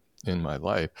irrelevant in my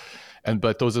life.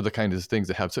 But those are the kinds of things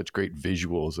that have such great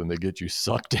visuals and they get you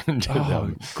sucked into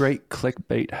them. Great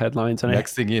clickbait headlines. And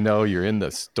next thing you know, you're in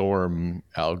the storm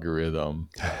algorithm.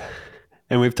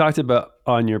 And we've talked about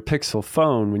on your Pixel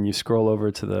phone, when you scroll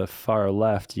over to the far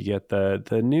left, you get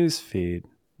the news feed.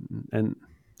 And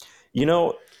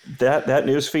that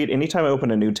news feed, anytime I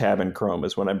open a new tab in Chrome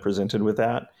is when I'm presented with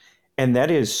that. And that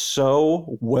is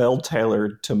so well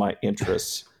tailored to my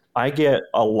interests. I get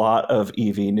a lot of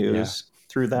EV news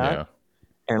through that. Yeah.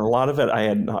 and a lot of it I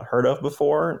had not heard of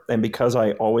before. And because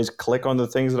I always click on the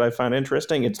things that I find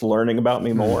interesting, it's learning about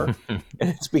me more. And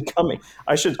it's becoming,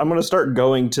 I'm going to start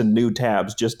going to new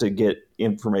tabs just to get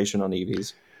information on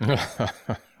EVs.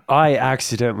 I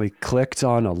accidentally clicked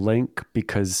on a link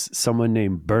because someone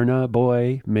named Burna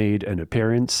Boy made an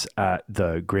appearance at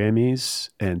the Grammys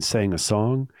and sang a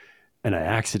song. And I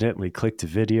accidentally clicked a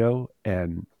video,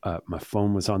 and my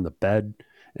phone was on the bed,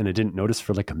 and I didn't notice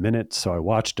for like a minute. So I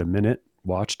watched a minute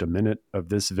of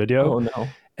this video. Oh, no.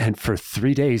 And for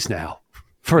 3 days now,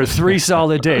 for 3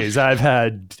 solid days, I've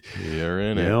had, You're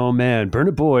in it. oh man,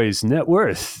 Burna Boy's net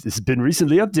worth has been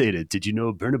recently updated. Did you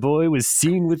know Burna Boy was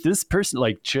seen with this person?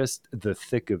 Like, just the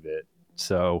thick of it.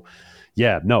 So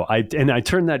yeah, no, I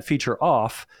turned that feature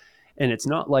off. And it's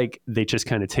not like they just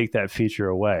kind of take that feature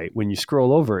away. When you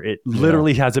scroll over, it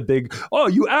literally has a big, oh,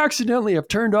 you accidentally have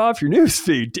turned off your news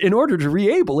feed. In order to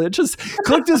re-able it, just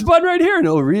click this button right here and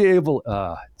it'll re-able.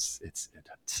 It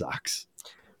sucks.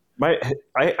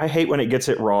 I hate when it gets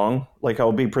it wrong. Like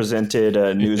I'll be presented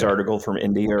a news article from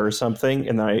India or something,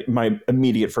 and my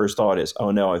immediate first thought is, oh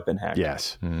no, I've been hacked.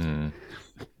 Yes.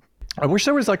 I wish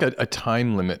there was like a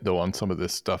time limit though on some of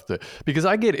this stuff, because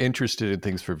I get interested in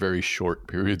things for very short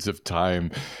periods of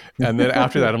time, and then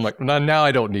after that I'm like, now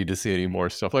I don't need to see any more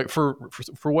stuff. Like for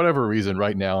whatever reason,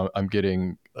 right now I'm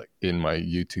getting like in my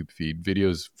YouTube feed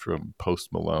videos from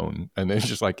Post Malone, and then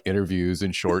just like interviews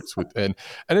and shorts with and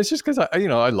it's just because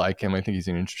I like him. I think he's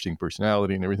an interesting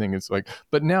personality and everything. It's like,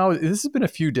 but now this has been a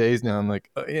few days now. I'm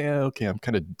like, yeah, okay, I'm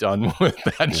kind of done with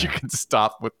that. Yeah. You can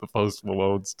stop with the Post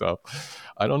Malone stuff.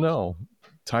 I don't know.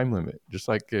 Time limit, just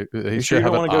like you sure you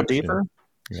don't want to go deeper?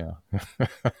 Yeah.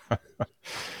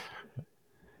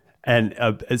 And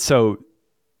so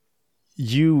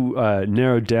you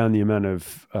narrowed down the amount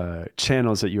of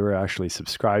channels that you were actually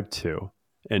subscribed to,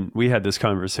 and we had this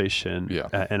conversation. Yeah.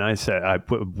 And I said,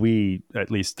 we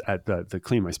at least at the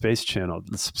Clean My Space channel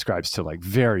subscribes to like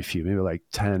very few, maybe like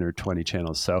 10 or 20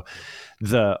 channels. So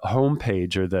the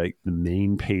homepage or the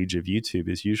main page of YouTube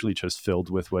is usually just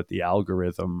filled with what the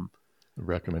algorithm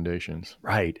recommendations.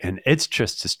 Right. And it's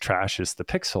just as trash as the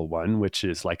Pixel one, which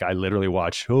is like, I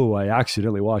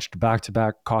accidentally watched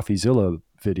back-to-back CoffeeZilla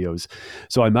videos.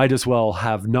 So I might as well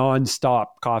have nonstop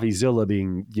CoffeeZilla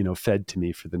being, fed to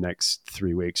me for the next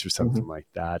 3 weeks or something like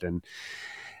that. And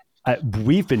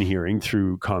we've been hearing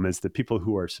through comments that people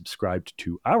who are subscribed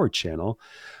to our channel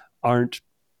aren't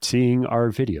seeing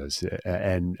our videos.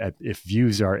 And if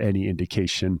views are any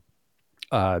indication,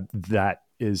 that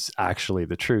is actually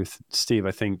the truth. Steve,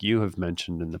 I think you have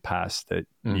mentioned in the past that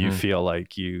you feel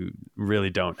like you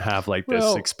really don't have like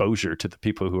this exposure to the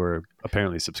people who are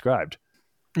apparently subscribed.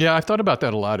 Yeah, I thought about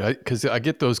that a lot because I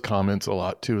get those comments a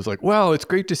lot too. It's like, well, it's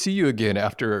great to see you again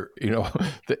after,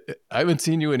 I haven't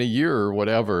seen you in a year or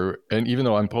whatever. And even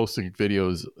though I'm posting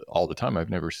videos all the time, I've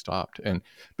never stopped.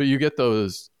 But you get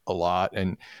those a lot.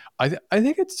 And I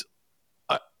think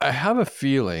I have a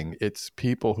feeling it's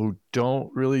people who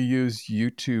don't really use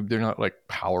YouTube. They're not like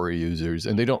power users,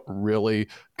 and they don't really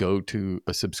go to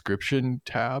a subscription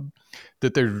tab,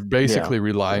 that they're basically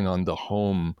relying on the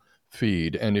home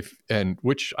feed. And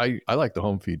which I like the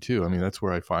home feed too. I mean, that's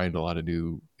where I find a lot of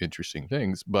new interesting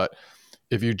things. But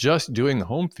if you're just doing the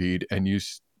home feed and you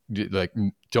like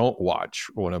don't watch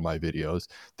one of my videos,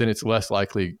 then it's less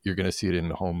likely you're going to see it in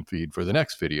the home feed for the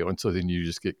next video. And so then you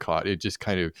just get caught. It just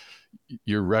kind of,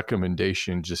 your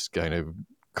recommendation just kind of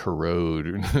corrode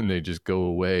and they just go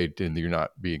away and you're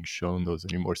not being shown those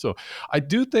anymore. So I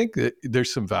do think that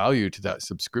there's some value to that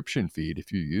subscription feed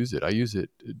if you use it. I use it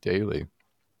daily.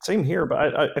 Same here,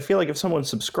 but I feel like if someone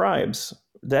subscribes,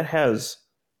 that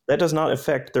does not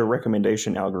affect their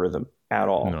recommendation algorithm at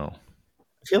all. No.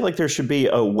 I feel like there should be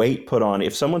a weight put on.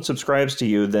 If someone subscribes to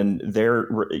you, then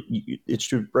it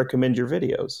should recommend your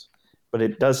videos. But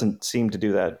it doesn't seem to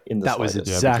do that in the slightest. Was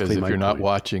exactly because if my you're not point.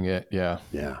 watching it, yeah.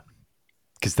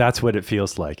 Because that's what it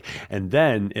feels like. And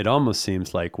then it almost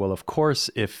seems like, well, of course,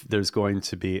 if there's going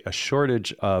to be a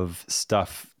shortage of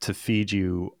stuff to feed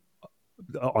you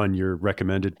on your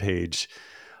recommended page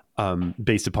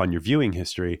based upon your viewing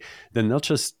history, then they'll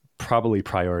just probably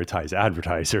prioritize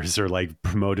advertisers or like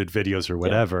promoted videos or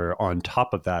whatever on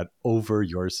top of that over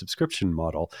your subscription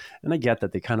model. And I get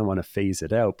that they kind of want to phase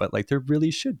it out, but like there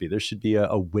should be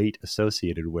a weight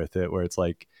associated with it where it's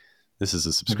like, this is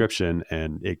a subscription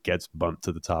and it gets bumped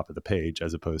to the top of the page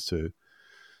as opposed to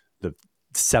the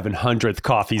 700th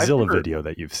CoffeeZilla video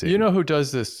that you've seen. You know who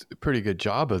does this pretty good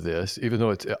job of this, even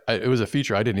though it was a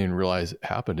feature I didn't even realize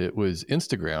happened. It was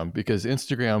Instagram, because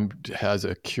Instagram has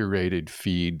a curated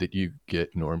feed that you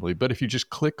get normally. But if you just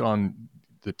click on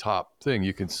the top thing,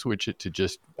 you can switch it to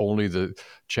just only the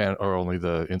channel or only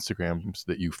the Instagrams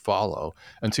that you follow.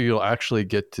 And so you'll actually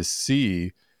get to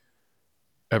see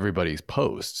everybody's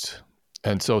posts.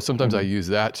 And so sometimes I use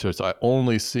that, so it's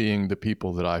only seeing the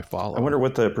people that I follow. I wonder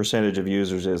what the percentage of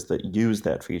users is that use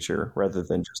that feature rather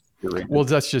than just curated. Well,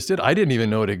 that's just it. I didn't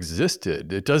even know it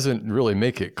existed. It doesn't really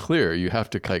make it clear. You have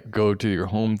to like go to your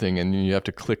home thing and you have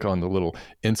to click on the little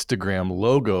Instagram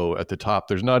logo at the top.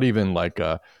 There's not even like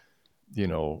a,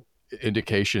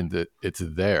 indication that it's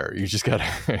there. You just got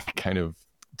to kind of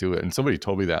do it. And somebody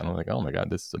told me that and I'm like, oh my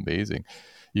God, this is amazing.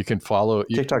 You can follow.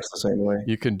 TikTok's the same way.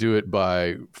 You can do it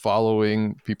by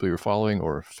following people you're following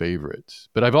or favorites.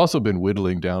 But I've also been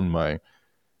whittling down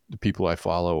the people I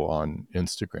follow on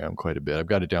Instagram quite a bit. I've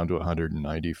got it down to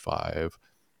 195,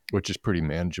 which is pretty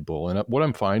manageable. And what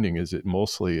I'm finding is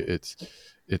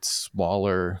it's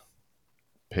smaller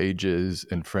pages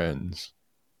and friends.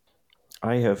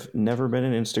 I have never been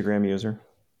an Instagram user.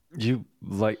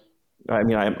 I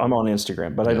mean, I'm on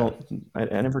Instagram, but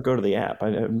I never go to the app.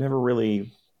 I've never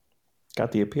really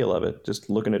got the appeal of it. Just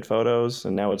looking at photos,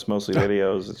 and now it's mostly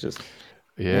videos. It's just...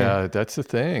 Yeah, that's the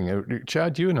thing.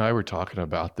 Chad, you and I were talking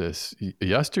about this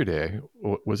yesterday.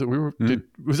 Was it?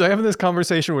 Was I having this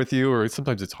conversation with you, or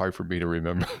sometimes it's hard for me to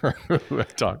remember who I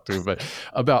talked to, but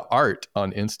about art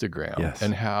on Instagram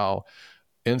and how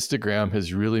Instagram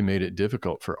has really made it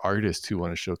difficult for artists who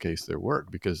want to showcase their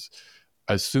work, because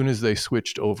as soon as they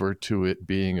switched over to it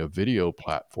being a video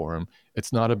platform,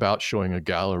 it's not about showing a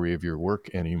gallery of your work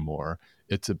anymore.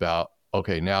 It's about,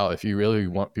 okay, now if you really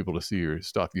want people to see your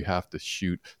stuff, you have to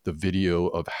shoot the video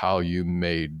of how you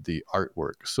made the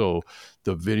artwork. So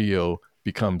the video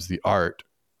becomes the art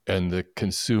and the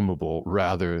consumable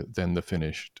rather than the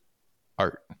finished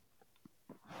art.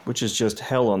 Which is just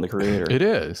hell on the creator. It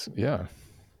is, yeah.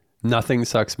 Nothing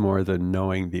sucks more than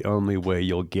knowing the only way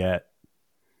you'll get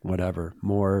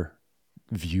more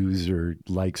views or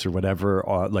likes or whatever,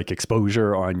 like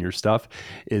exposure on your stuff,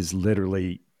 is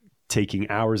literally taking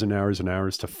hours and hours and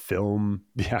hours to film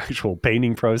the actual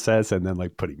painting process and then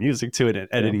like putting music to it and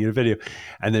editing a video.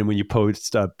 And then when you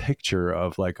post a picture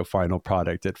of like a final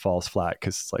product, it falls flat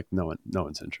because it's like no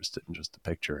one's interested in just the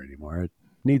picture anymore. It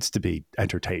needs to be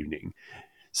entertaining.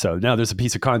 So now there's a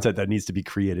piece of content that needs to be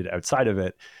created outside of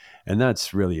it. And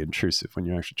that's really intrusive when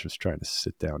you're actually just trying to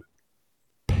sit down and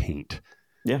paint.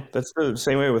 Yeah, that's the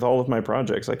same way with all of my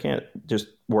projects. I can't just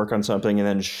work on something and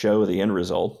then show the end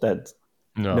result.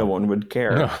 No one would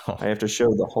care. No. I have to show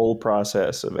the whole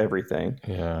process of everything.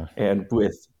 Yeah. And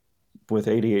with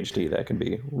ADHD, that can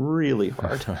be really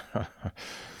hard.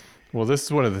 Well, this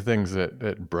is one of the things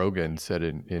that Brogan said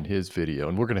in his video,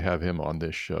 and we're going to have him on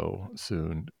this show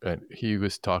soon. And he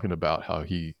was talking about how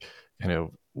he kind of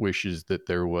wishes that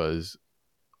there was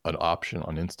an option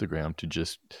on Instagram to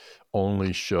just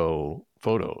only show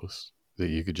photos, that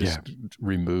you could just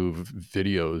remove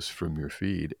videos from your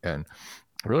feed. And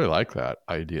I really like that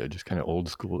idea, just kind of old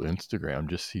school Instagram,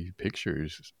 just see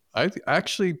pictures. I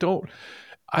actually don't.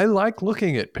 I like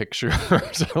looking at pictures.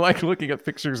 I like looking at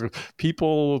pictures of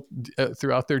people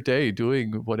throughout their day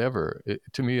doing whatever.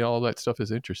 To me, all that stuff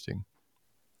is interesting.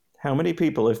 How many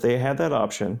people, if they had that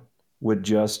option, would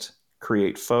just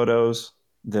create photos,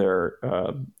 their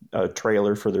a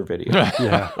trailer for their video?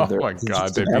 Oh my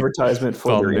God. An advertisement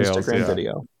for their Instagram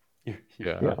video.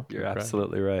 Yeah, you're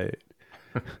absolutely right.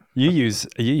 You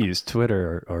use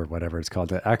Twitter or whatever it's called,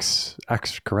 the X,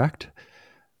 correct?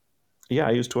 Yeah,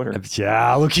 I use Twitter.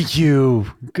 Yeah, look at you.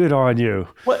 Good on you.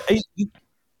 What?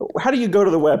 How do you go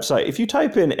to the website? If you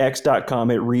type in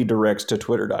x.com, it redirects to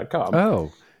twitter.com.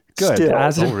 Oh, good.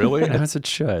 Still. Really? As it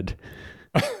should.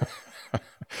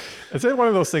 Is it one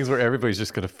of those things where everybody's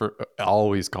just going to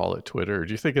always call it Twitter? Or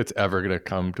do you think it's ever going to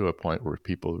come to a point where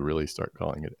people really start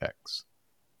calling it X?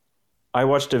 I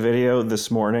watched a video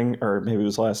this morning, or maybe it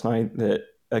was last night, that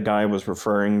a guy was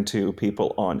referring to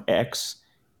people on X.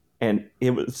 And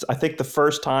it was, I think, the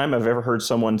first time I've ever heard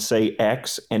someone say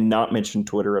X and not mention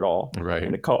Twitter at all. Right.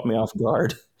 And it caught me off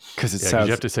guard. Because it sounds...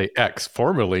 you have to say X,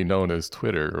 formerly known as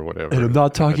Twitter or whatever. And I'm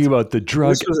not talking about the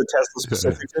drug. This was a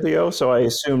Tesla-specific video, so I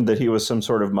assumed that he was some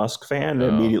sort of Musk fan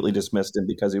and immediately dismissed him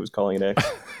because he was calling it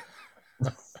X.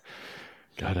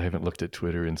 God, I haven't looked at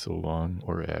Twitter in so long,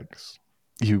 or X.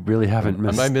 You really haven't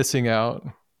missed... Am I missing out?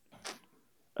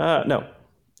 No.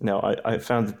 I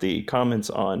found that the comments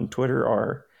on Twitter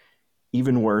are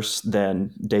even worse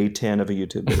than day 10 of a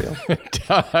YouTube video.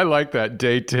 I like that,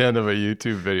 day 10 of a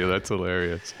YouTube video. That's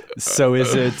hilarious. So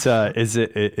is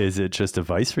it just a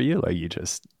vice for you? Like you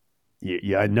just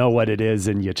you know what it is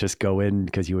and you just go in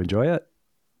because you enjoy it?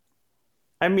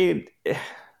 I mean,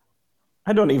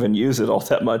 I don't even use it all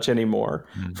that much anymore.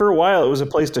 Mm. For a while, it was a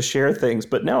place to share things,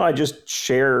 but now I just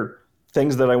share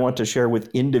things that I want to share with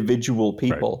individual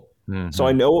people. Mm-hmm. So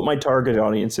I know what my target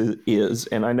audience is,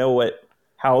 and I know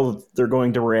how they're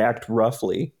going to react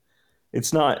roughly.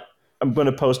 It's not, I'm going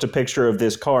to post a picture of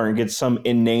this car and get some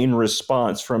inane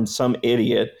response from some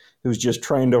idiot who's just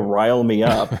trying to rile me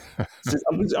up.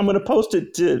 I'm going to post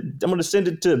it I'm going to send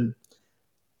it to,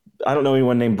 I don't know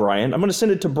anyone named Brian. I'm going to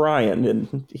send it to Brian,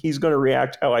 and he's going to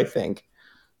react how I think.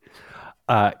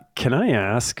 Can I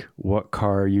ask what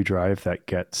car you drive that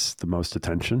gets the most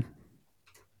attention?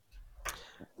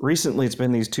 Recently, it's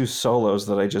been these two Solos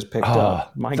that I just picked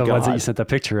up. My the God. ones that you sent the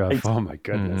picture of. Oh my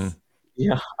goodness.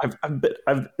 Yeah,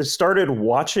 I've started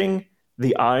watching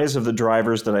the eyes of the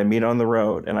drivers that I meet on the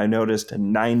road, and I noticed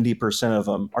 90% of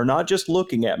them are not just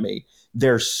looking at me,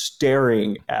 they're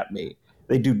staring at me.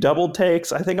 They do double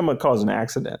takes. I think I'm going to cause an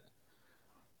accident.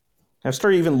 I've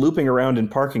started even looping around in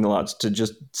parking lots to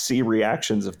just see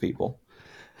reactions of people.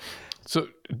 So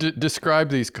describe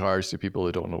these cars to people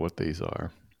who don't know what these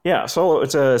are. Yeah, Solo,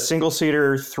 it's a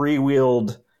single-seater,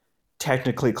 three-wheeled,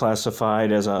 technically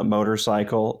classified as a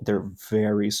motorcycle. They're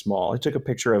very small. I took a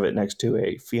picture of it next to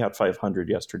a Fiat 500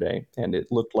 yesterday, and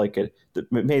it looked like it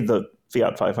made the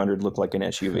Fiat 500 look like an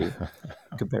SUV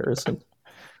in comparison.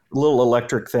 A little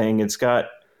electric thing. It's got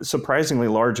a surprisingly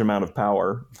large amount of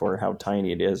power for how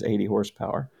tiny it is, 80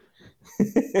 horsepower.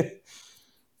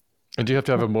 And do you have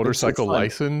to have a motorcycle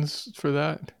license for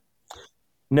that?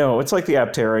 No, it's like the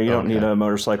Aptera. You don't need a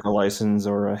motorcycle license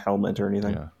or a helmet or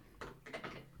anything. Yeah.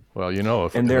 Well,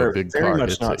 if they're a big very car much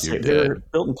hits not it, you're safe. They're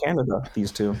dead. built in Canada,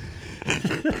 these two.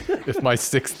 It's my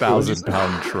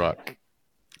 6,000-pound truck.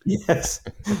 Yes.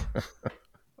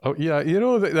 Oh, yeah.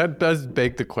 That does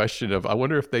beg the question of, I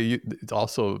wonder if they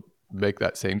also make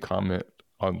that same comment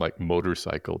on like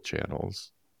motorcycle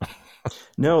channels.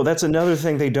 No, that's another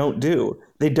thing they don't do.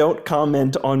 They don't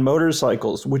comment on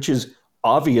motorcycles, which is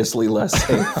obviously less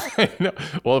safe. I know.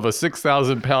 Well, if a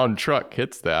 6,000-pound truck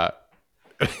hits that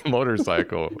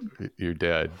motorcycle, you're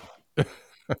dead.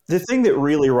 The thing that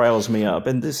really riles me up,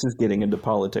 and this is getting into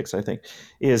politics, I think,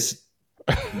 is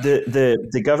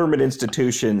the government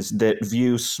institutions that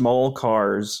view small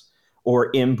cars or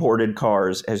imported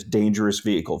cars as dangerous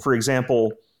vehicle. For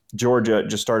example, Georgia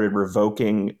just started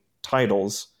revoking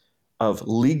titles of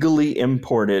legally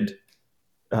imported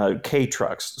K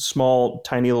trucks, small,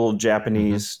 tiny little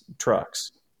Japanese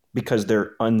trucks, because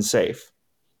they're unsafe.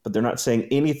 But they're not saying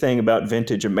anything about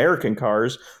vintage American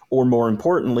cars, or more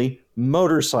importantly,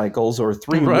 motorcycles or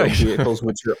three-wheel vehicles,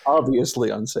 which are obviously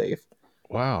unsafe.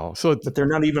 Wow. But they're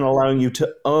not even allowing you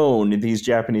to own these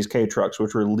Japanese K trucks,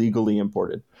 which were legally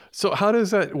imported. So how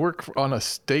does that work on a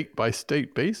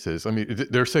state-by-state basis? I mean,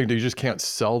 they're saying you just can't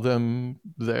sell them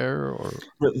there, or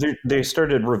they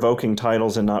started revoking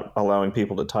titles and not allowing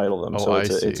people to title them. Oh, so I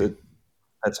see.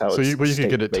 that's how So it's you could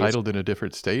get it state-based. titled in a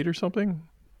different state or something?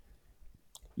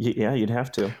 Yeah, you'd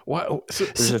have to. Wow.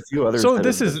 There's a few others. So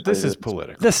this is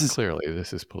political. This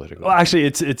is political. Well, actually,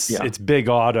 it's big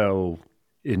auto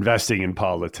investing in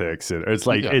politics, and it's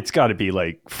like it's got to be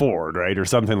like Ford, right, or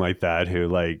something like that, who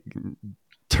like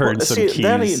turns some keys.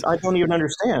 That I don't even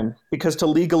understand, because to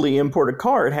legally import a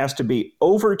car, it has to be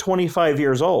over 25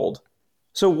 years old.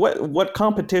 So what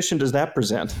competition does that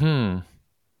present?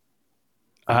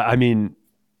 I mean,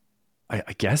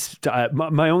 I guess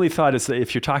my only thought is that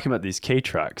if you're talking about these K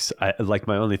trucks,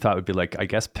 my only thought would be like, I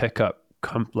guess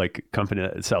company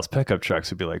that sells pickup trucks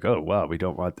would be like, oh wow, we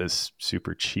don't want this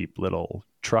super cheap little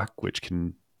truck which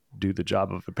can do the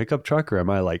job of a pickup truck. Or am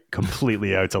I like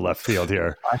completely out to left field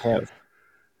here?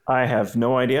 I have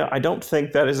no idea. I don't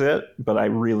think that is it, but I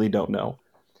really don't know.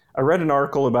 I read an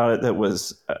article about it that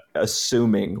was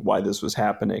assuming why this was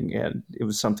happening, and it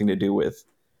was something to do with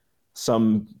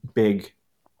some big,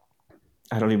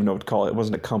 I don't even know what to call it. It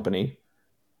wasn't a company,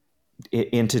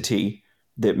 entity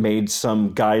that made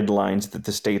some guidelines that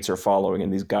the states are following,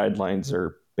 and these guidelines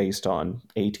are based on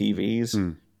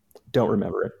ATVs. Don't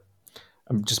remember it.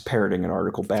 I'm just parroting an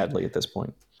article badly at this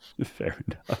point. Fair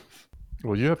enough.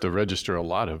 Well, you have to register a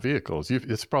lot of vehicles.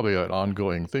 It's probably an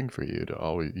ongoing thing for you to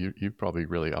always. You're probably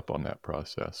really up on that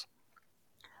process.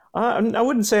 I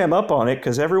wouldn't say I'm up on it,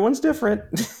 because everyone's different.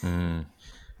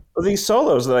 Well, these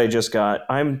Solos that I just got,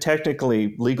 I'm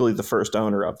technically legally the first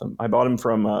owner of them. I bought them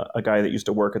from a guy that used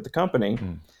to work at the company.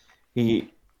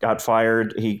 He got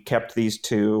fired. He kept these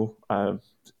two,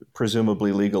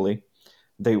 presumably legally.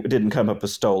 They didn't come up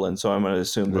as stolen, so I'm going to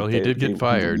assume that he did get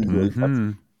fired.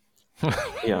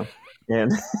 Yeah,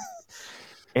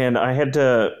 and I had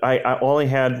to. I all I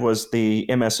had was the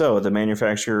MSO, the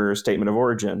manufacturer statement of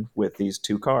origin, with these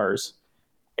two cars,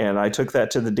 And I took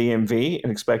that to the DMV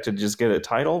and expected to just get a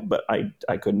title, but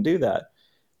I couldn't do that.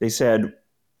 They said,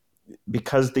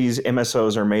 because these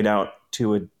MSOs are made out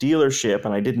to a dealership,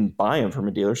 and I didn't buy them from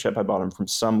a dealership, I bought them from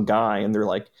some guy, and they're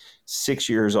like 6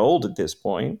 years old at this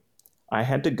point. I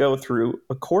had to go through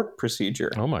a court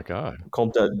procedure. Oh my God.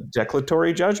 Called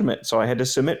declaratory judgment. So I had to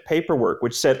submit paperwork,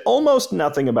 which said almost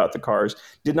nothing about the cars,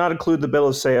 did not include the bill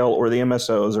of sale or the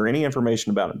MSOs or any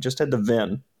information about them, just had the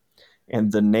VIN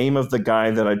and the name of the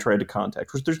guy that I tried to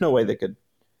contact, which there's no way they could,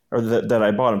 or that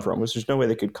I bought him from, which there's no way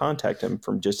they could contact him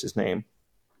from just his name.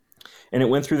 And it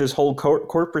went through this whole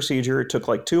court procedure. It took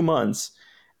like 2 months.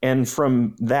 And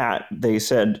from that, they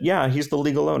said, yeah, he's the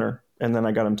legal owner. And then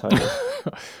I got him titled.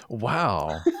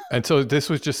 Wow. And so this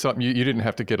was just something you didn't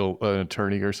have to get an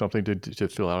attorney or something to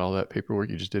fill out all that paperwork.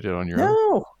 You just did it on your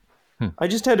own? No. I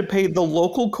just had to pay the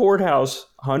local courthouse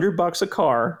 $100 a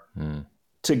car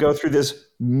to go through this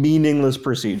meaningless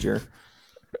procedure.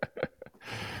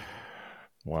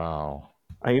 Wow.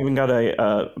 I even got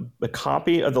a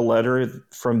copy of the letter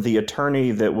from the attorney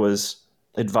that was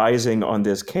advising on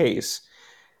this case.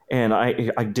 And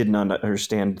I did not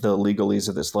understand the legalese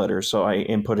of this letter, so I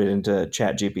input it into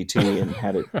ChatGPT and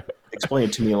had it explain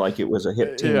it to me like it was a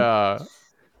hip team. Yeah.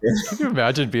 Can you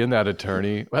imagine being that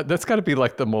attorney? That's got to be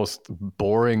like the most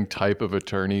boring type of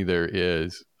attorney there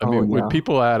is. I mean, when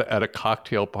people at a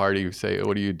cocktail party say,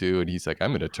 "What do you do?" and he's like,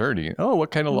 "I'm an attorney." Oh,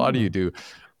 what kind of law do you do?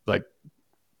 Like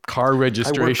car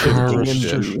registration.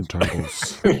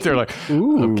 titles. They're like,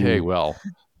 Ooh. okay, well.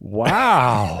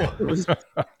 Wow.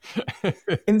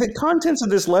 And the contents of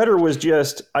this letter was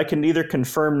just, I can neither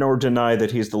confirm nor deny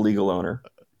that he's the legal owner.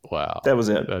 Wow. That was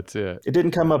it. That's it. It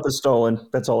didn't come up as stolen.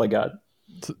 That's all I got.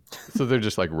 So they're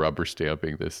just like rubber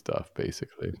stamping this stuff,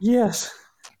 basically. Yes.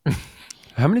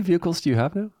 How many vehicles do you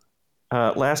have now?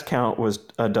 Last count was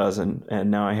a dozen,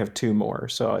 and now I have 2 more.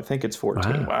 So I think it's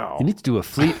 14. Wow. You need to do a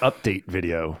fleet update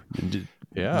video.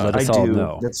 Yeah. Let us all do.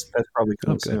 know. That's probably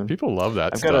coming soon. People love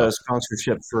that I've stuff. got a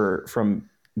sponsorship from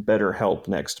BetterHelp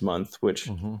next month, which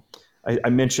I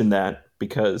mentioned that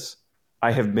because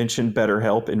I have mentioned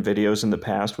BetterHelp in videos in the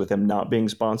past with them not being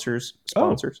sponsors.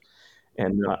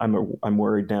 And I'm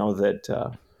worried now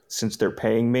that since they're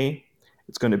paying me,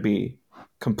 it's going to be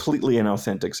completely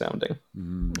inauthentic sounding.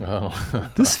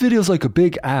 Oh. This video's like a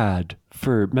big ad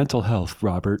for mental health,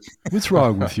 Robert. What's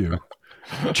wrong with you?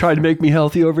 Trying to make me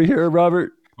healthy over here,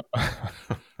 Robert?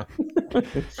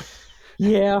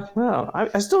 Yeah, well,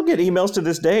 I still get emails to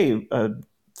this day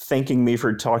thanking me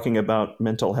for talking about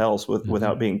mental health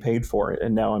without being paid for it,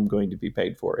 and now I'm going to be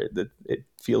paid for it. It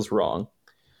feels wrong,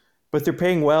 but they're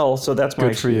paying well, so that's my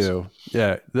excuse. Good for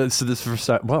you.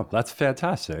 Yeah. Well, that's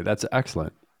fantastic. That's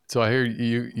excellent. So I hear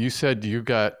you said you're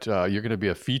going to be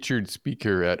a featured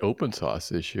speaker at Open Sauce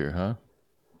this year, huh?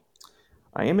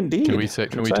 I am indeed. Can we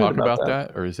talk about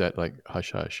that, or is that like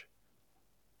hush hush?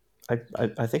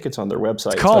 I think it's on their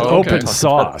website. It's called Open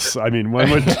Sauce. I mean, one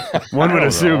would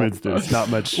assume it's not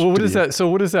much. Well, what is that? So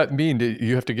what does that mean? Do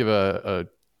you have to give a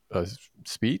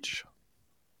speech?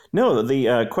 No,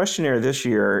 the questionnaire this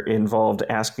year involved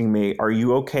asking me, "Are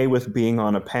you okay with being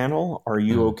on a panel? Are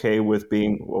you okay with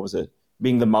being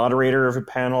being the moderator of a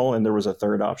panel?" And there was a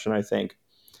third option, I think.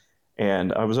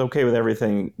 And I was okay with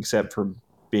everything except for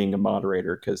being a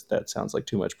moderator because that sounds like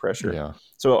too much pressure. Yeah.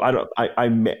 So I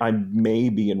may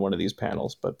be in one of these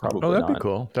panels, but probably not. Oh, that'd be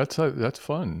cool. That's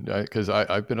fun because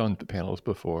I've been on panels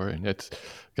before, and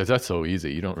because that's so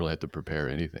easy. You don't really have to prepare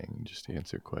anything; just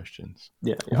answer questions.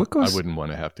 Yeah. I wouldn't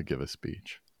want to have to give a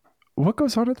speech. What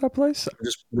goes on at that place? I'm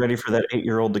just ready for that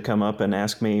 8-year-old to come up and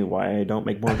ask me why I don't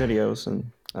make more videos,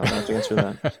 and I'll have to answer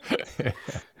that.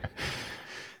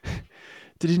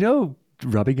 Did you know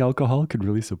rubbing alcohol can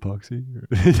release epoxy?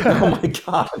 Oh my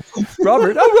God.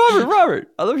 Robert,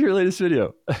 I love your latest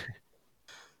video.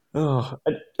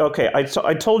 Okay.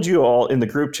 I told you all in the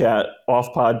group chat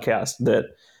off podcast that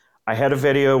I had a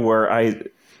video where I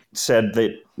said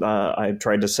that I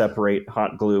tried to separate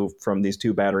hot glue from these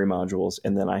 2 battery modules.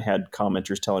 And then I had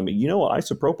commenters telling me,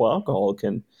 isopropyl alcohol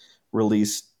can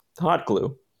release hot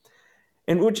glue.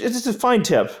 And which is a fine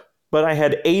tip, but I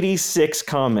had 86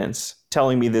 comments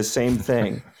telling me this same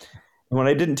thing. And what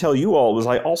I didn't tell you all was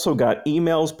I also got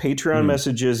emails, Patreon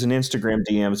messages, and Instagram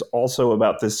DMs also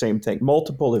about this same thing,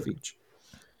 multiple of each.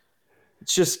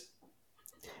 It's just,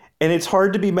 and it's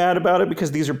hard to be mad about it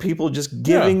because these are people just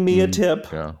giving me a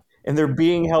tip and they're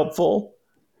being helpful.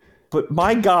 But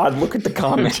my God, look at the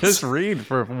comments. Just read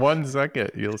for 1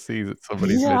 second. You'll see that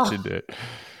somebody's mentioned it.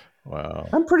 Wow.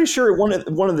 I'm pretty sure one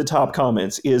of the top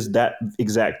comments is that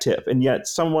exact tip. And yet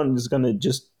someone is going to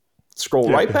just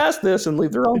scroll right past this and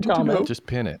leave their own comment. Just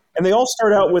pin it. And they all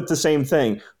start out with the same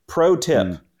thing. pro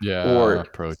tip Yeah, or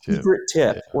pro tip. secret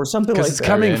tip or something Because like it's that.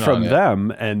 coming in from on it.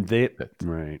 them, and they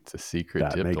right. It's a secret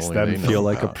That tip. makes only them they know feel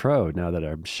like a about. pro now that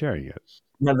I'm sharing it.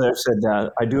 Now that I've said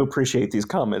that, I do appreciate these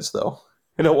comments, though.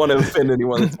 I don't want to offend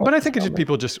anyone. But I think it's just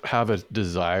people just have a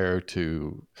desire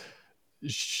to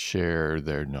share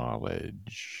their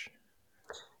knowledge.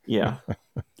 Yeah.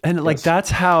 And like Yes. that's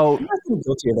how I've been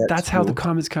guilty of that that's how the too.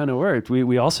 comments kind of worked.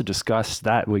 We also discussed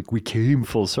that we came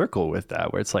full circle with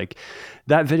that, where it's like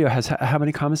that video has how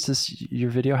many comments does your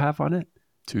video have on it?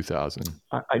 2,000.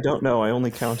 I don't know. I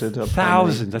only counted up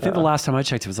Thousands. I think the last time I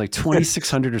checked, it was like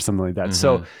 2,600 or something like that. Mm-hmm.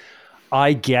 So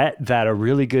I get that a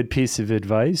really good piece of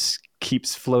advice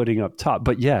keeps floating up top.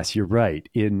 But yes, you're right.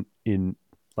 In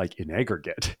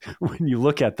aggregate, when you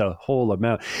look at the whole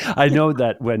amount, I know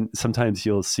that when sometimes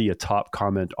you'll see a top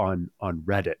comment on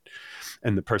Reddit,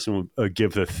 and the person will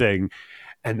give the thing,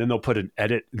 and then they'll put an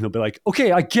edit, and they'll be like,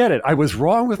 "Okay, I get it. I was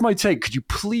wrong with my take. Could you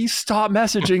please stop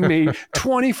messaging me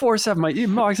 24/7? My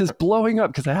inbox is blowing up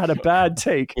because I had a bad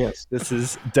take." Yes. This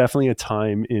is definitely a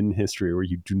time in history where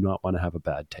you do not want to have a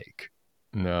bad take.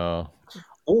 No.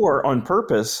 Or on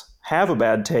purpose, have a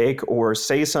bad take or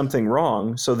say something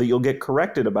wrong so that you'll get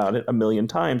corrected about it a million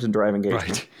times and drive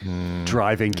engagement. Right.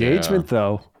 Drive engagement,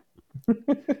 though.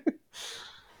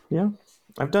 Yeah.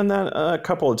 I've done that a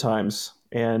couple of times,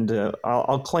 and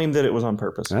I'll claim that it was on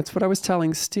purpose. That's what I was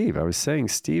telling Steve. I was saying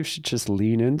Steve should just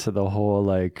lean into the whole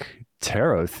like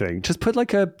tarot thing. Just put like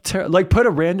put a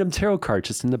random tarot card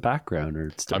just in the background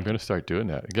or stuff. I'm going to start doing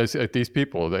that because these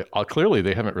people, they clearly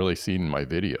they haven't really seen my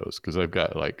videos because I've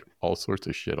got like all sorts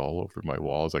of shit all over my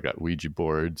walls. I got Ouija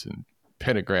boards and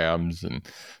pentagrams and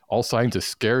all kinds of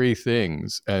scary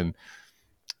things.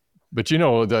 But you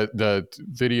know, the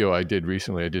video I did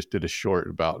recently, I just did a short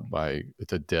about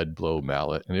it's a dead blow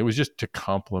mallet, and it was just to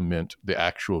complement the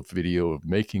actual video of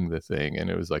making the thing. And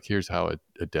it was like, here's how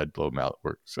a dead blow mallet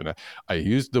works. And I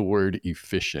used the word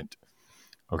efficient.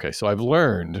 Okay, so I've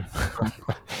learned.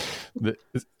 Wait,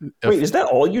 is that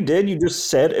all you did? You just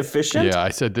said efficient? Yeah, I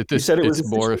said that it's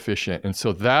more efficient. And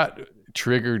so that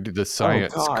triggered the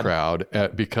science crowd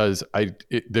because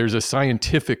there's a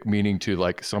scientific meaning to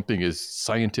like something is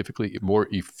scientifically more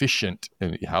efficient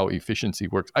and how efficiency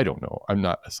works. I don't know. I'm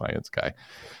not a science guy.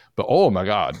 But oh my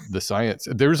God, the science,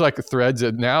 there's like threads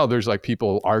and now there's like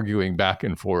people arguing back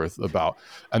and forth about,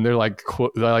 and they're like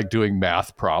doing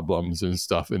math problems and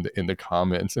stuff in the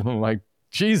comments. And I'm like,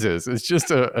 Jesus, it's just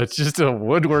a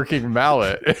woodworking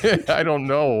mallet. I don't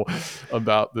know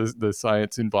about the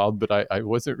science involved, but I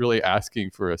wasn't really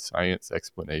asking for a science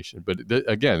explanation. But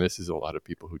again, this is a lot of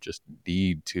people who just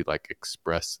need to like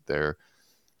express their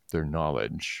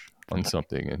knowledge on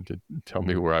something and to tell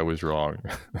me where I was wrong.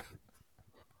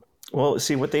 Well,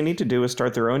 see, what they need to do is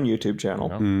start their own YouTube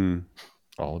channel.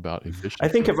 All about efficiency. I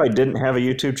think if I didn't have a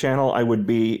YouTube channel, I would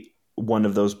be one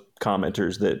of those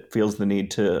commenters that feels the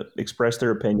need to express their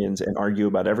opinions and argue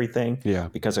about everything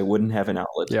because I wouldn't have an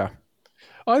outlet. Yeah.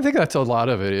 I think that's a lot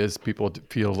of it is people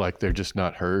feel like they're just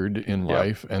not heard in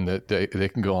life and that they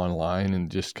can go online and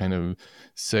just kind of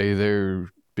say their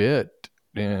bit.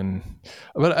 And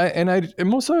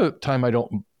most of the time I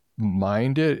don't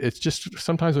mind it. It's just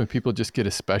sometimes when people just get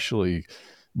especially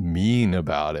mean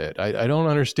about it. I don't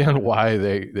understand why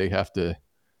they have to,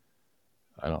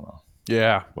 I don't know.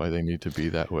 Yeah. Why they need to be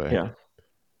that way. Yeah.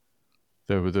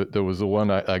 There was the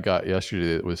one I got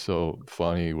yesterday that was so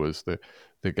funny was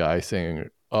the guy saying,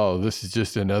 "Oh, this is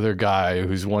just another guy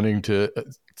who's wanting to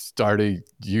start a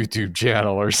YouTube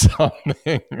channel or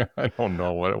something." I don't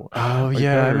know what it was. Oh,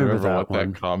 yeah, I remember what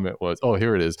that comment was. Oh,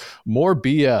 here it is. More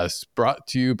BS brought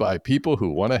to you by people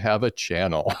who want to have a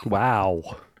channel. Wow.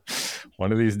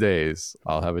 One of these days,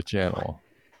 I'll have a channel.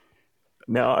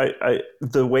 Now,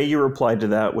 the way you replied to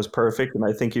that was perfect, and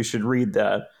I think you should read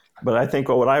that. But I think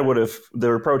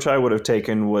the approach I would have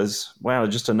taken was, wow,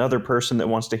 just another person that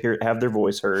wants to have their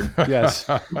voice heard. Yes.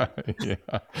 Yeah.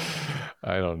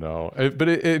 I don't know. But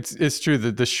it's true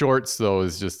that the shorts, though,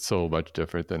 is just so much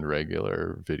different than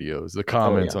regular videos. The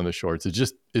comments on the shorts,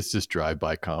 it's just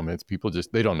drive-by comments. People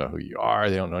they don't know who you are.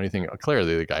 They don't know anything.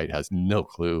 Clearly, the guy has no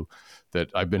clue that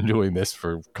I've been doing this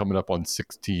for coming up on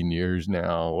 16 years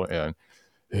now. And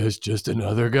it's just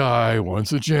another guy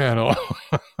wants a channel.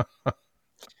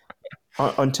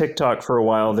 On TikTok for a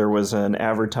while, there was I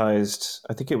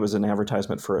think it was an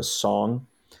advertisement for a song,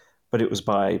 but it was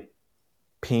by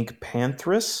Pink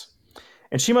Panthers.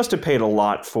 And she must have paid a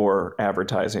lot for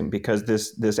advertising because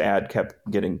this ad kept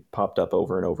getting popped up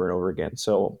over and over and over again.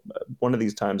 So one of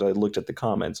these times I looked at the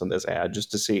comments on this ad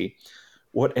just to see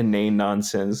what inane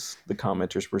nonsense the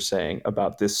commenters were saying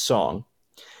about this song.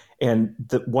 And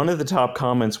one of the top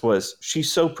comments was,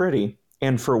 "She's so pretty.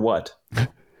 And for what?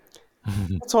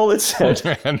 That's all it said.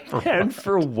 And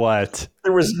for what?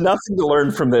 There was nothing to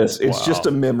learn from this. It's Wow. just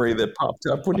a memory that popped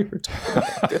up when you were talking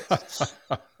about this.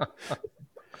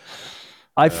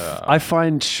 I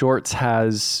find Shorts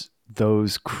has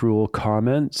those cruel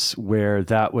comments where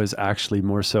that was actually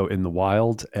more so in the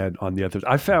wild, and on the other,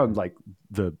 I found like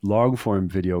the long form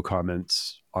video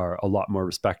comments are a lot more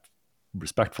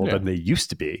respectful than they used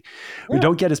to be. We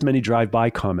don't get as many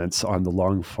drive-by comments on the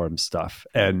long form stuff,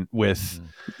 and with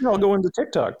They're all going to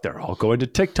TikTok. they're all going to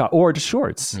TikTok or to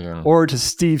Shorts or to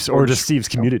Steve's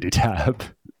community tab.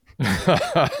 In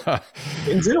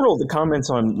general, the comments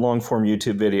on long form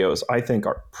YouTube videos, I think,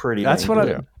 are pretty. That's what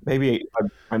good. Maybe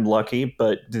I'm lucky,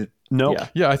 but no.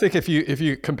 Yeah, I think if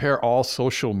you compare all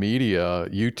social media,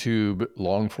 YouTube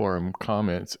long form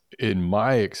comments, in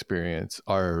my experience,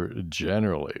 are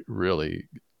generally really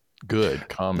good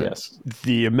comments. Yes.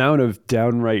 The amount of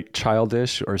downright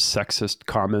childish or sexist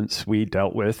comments we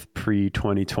dealt with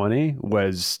pre-2020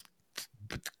 was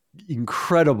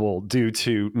incredible due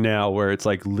to now where it's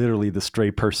like literally the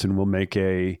stray person will make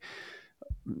a,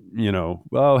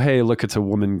 oh, hey, look, it's a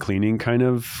woman cleaning kind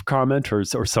of comment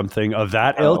or something of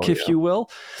that ilk, if you will.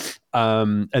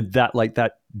 And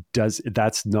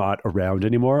that's not around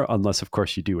anymore unless, of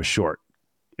course, you do a short.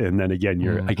 And then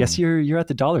again, I guess you're at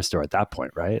the dollar store at that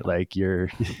point, right? Like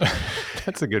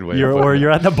that's a good way. Or you're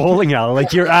at the bowling alley,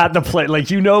 like you're at the play, like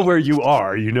where you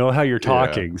are, how you're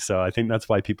talking. So I think that's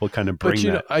why people kind of bring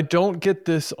that. I don't get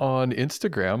this on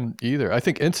Instagram either. I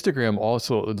think Instagram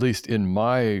also, at least in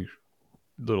my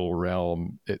little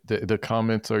realm, the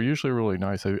comments are usually really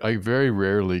nice. I very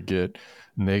rarely get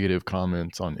negative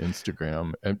comments on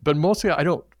Instagram, but mostly I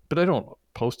don't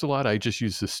post a lot. I just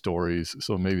use the stories,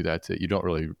 so maybe that's it. You don't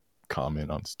really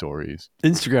comment on stories.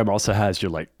 Instagram also has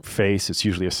your face. It's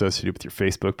usually associated with your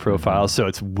Facebook profile, so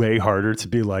it's way harder to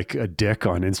be like a dick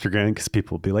on Instagram because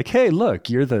people will be like, "Hey, look,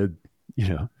 you're the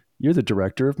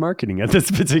director of marketing at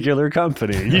this particular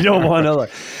company." You don't want to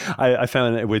I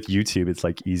found that with YouTube, it's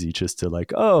easy just to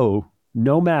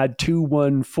Nomad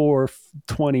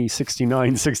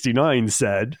 214206969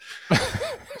 said,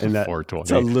 and that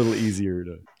it's a little easier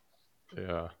to.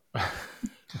 Yeah. Are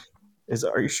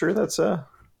you sure that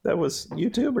was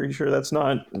YouTube? Are you sure that's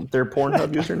not their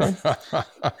Pornhub username?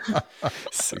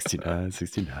 69.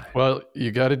 Well,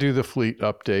 you got to do the fleet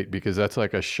update because that's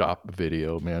like a shop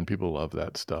video, man. People love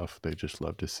that stuff. They just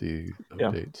love to see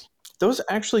updates. Those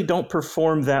actually don't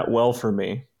perform that well for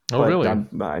me. Oh, really? I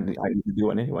need to do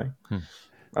one anyway.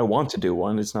 I want to do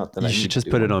one. It's not that you should just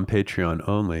put it on Patreon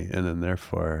only, and then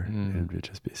therefore it would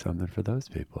just be something for those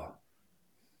people.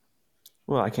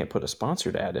 Well, I can't put a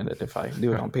sponsored ad in it if I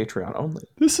do it on Patreon only.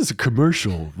 This is a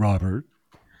commercial, Robert.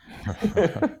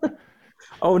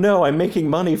 Oh no, I'm making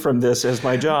money from this as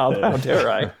my job. How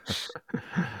dare I?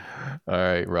 All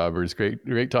right, Robert. It's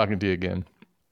great talking to you again.